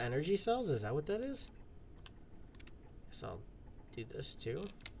powerful energy cells? Is that what that is? Guess I'll do this too.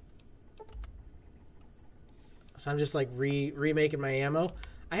 So I'm just like remaking my ammo.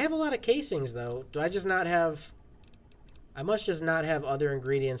 I have a lot of casings though. Do I just not have... I must just not have other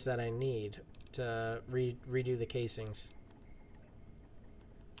ingredients that I need to redo the casings.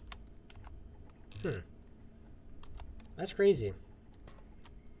 That's crazy.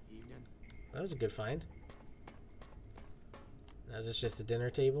 That was a good find. Now is this just a dinner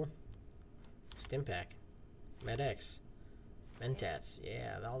table? Stimpack. Med-X. Mentats.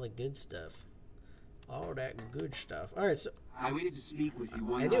 Yeah, all the good stuff. All that good stuff. Alright, so... I waited to speak with you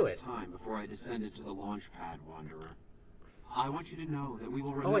one last time before I descended to the launch pad, Wanderer. I want you to know that we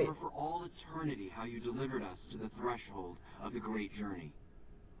will remember for all eternity how you delivered us to the threshold of the great journey.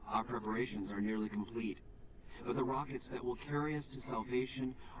 Our preparations are nearly complete, but the rockets that will carry us to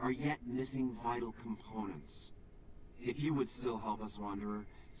salvation are yet missing vital components. If you would still help us, Wanderer,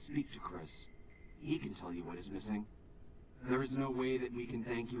 speak to Chris. He can tell you what is missing. There is no way that we can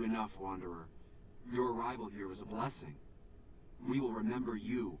thank you enough, Wanderer. Your arrival here was a blessing. We will remember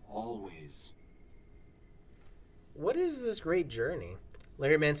you always. What is this great journey?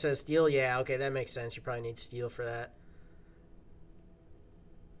 Larry Man says steel. Yeah, okay, that makes sense. You probably need steel for that.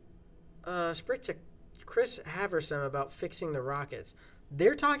 Speak to Chris Haversam about fixing the rockets.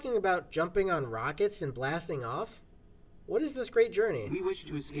 They're talking about jumping on rockets and blasting off? What is this great journey? We wish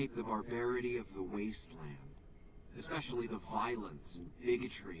to escape the barbarity of the wasteland, especially the violence and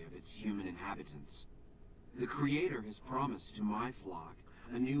bigotry of its human inhabitants. The Creator has promised to my flock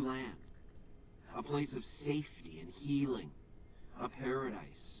a new land, a place of safety and healing, a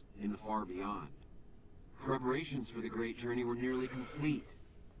paradise in the far beyond. Preparations for the great journey were nearly complete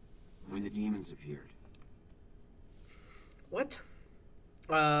when the demons appeared. What?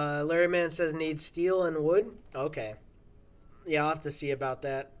 Larry Man says needs steel and wood? Okay. Yeah, I'll have to see about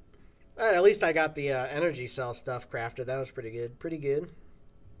that. Alright, at least I got the energy cell stuff crafted. That was pretty good. Pretty good.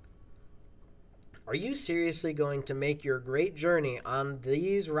 Are you seriously going to make your great journey on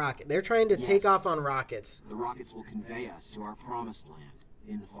these rockets? They're trying to take off on rockets. The rockets will convey us to our promised land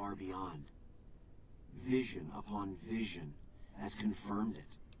in the far beyond. Vision upon vision has confirmed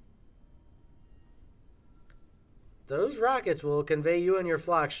it. Those rockets will convey you and your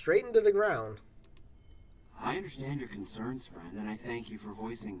flock straight into the ground. I understand your concerns, friend, and I thank you for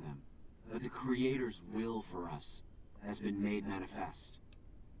voicing them. But the Creator's will for us has been made manifest.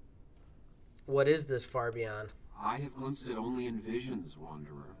 What is this far beyond? I have glimpsed it only in visions,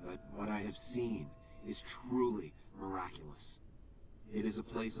 Wanderer, but what I have seen is truly miraculous. It is a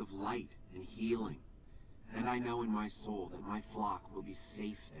place of light and healing, and I know in my soul that my flock will be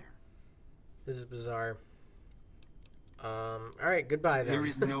safe there. This is bizarre. Alright, goodbye then. There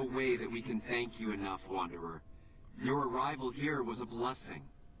is no way that we can thank you enough, Wanderer. Your arrival here was a blessing.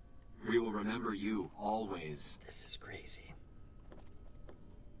 We will remember you always. This is crazy.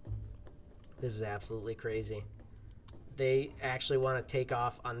 This is absolutely crazy. They actually want to take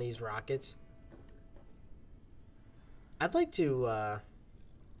off on these rockets. I'd like to,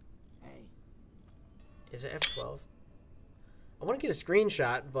 Hey. Is it F12? I want to get a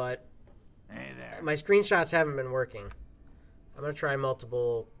screenshot, but Hey there. my screenshots haven't been working. I'm going to try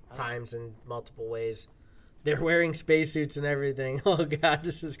multiple times in multiple ways. They're wearing spacesuits and everything. Oh, God,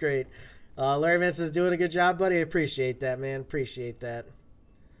 this is great. Larry Vance is doing a good job, buddy. I appreciate that, man. Appreciate that.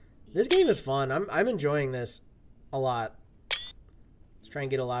 This game is fun. I'm enjoying this a lot. Let's try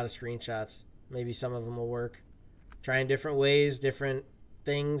and get a lot of screenshots. Maybe some of them will work. Trying different ways, different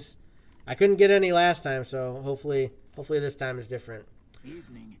things. I couldn't get any last time, so hopefully this time is different.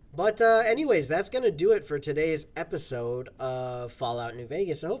 Evening. But anyways, that's going to do it for today's episode of Fallout New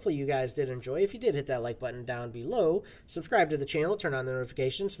Vegas. So hopefully you guys did enjoy. If you did, hit that like button down below. Subscribe to the channel. Turn on the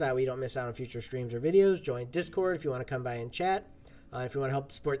notifications so that way you don't miss out on future streams or videos. Join Discord if you want to come by and chat. If you want to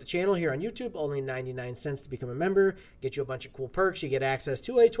help support the channel here on YouTube, only 99 cents to become a member. Get you a bunch of cool perks. You get access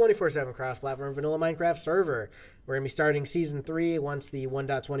to a 24/7 cross-platform vanilla Minecraft server. We're going to be starting Season 3 once the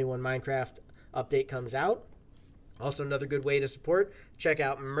 1.21 Minecraft update comes out. Also, another good way to support, check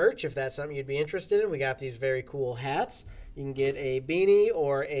out merch if that's something you'd be interested in. We got these very cool hats. You can get a beanie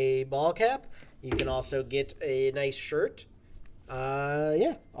or a ball cap. You can also get a nice shirt.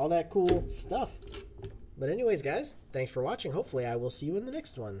 Yeah, all that cool stuff. But anyways, guys, thanks for watching. Hopefully, I will see you in the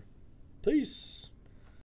next one. Peace.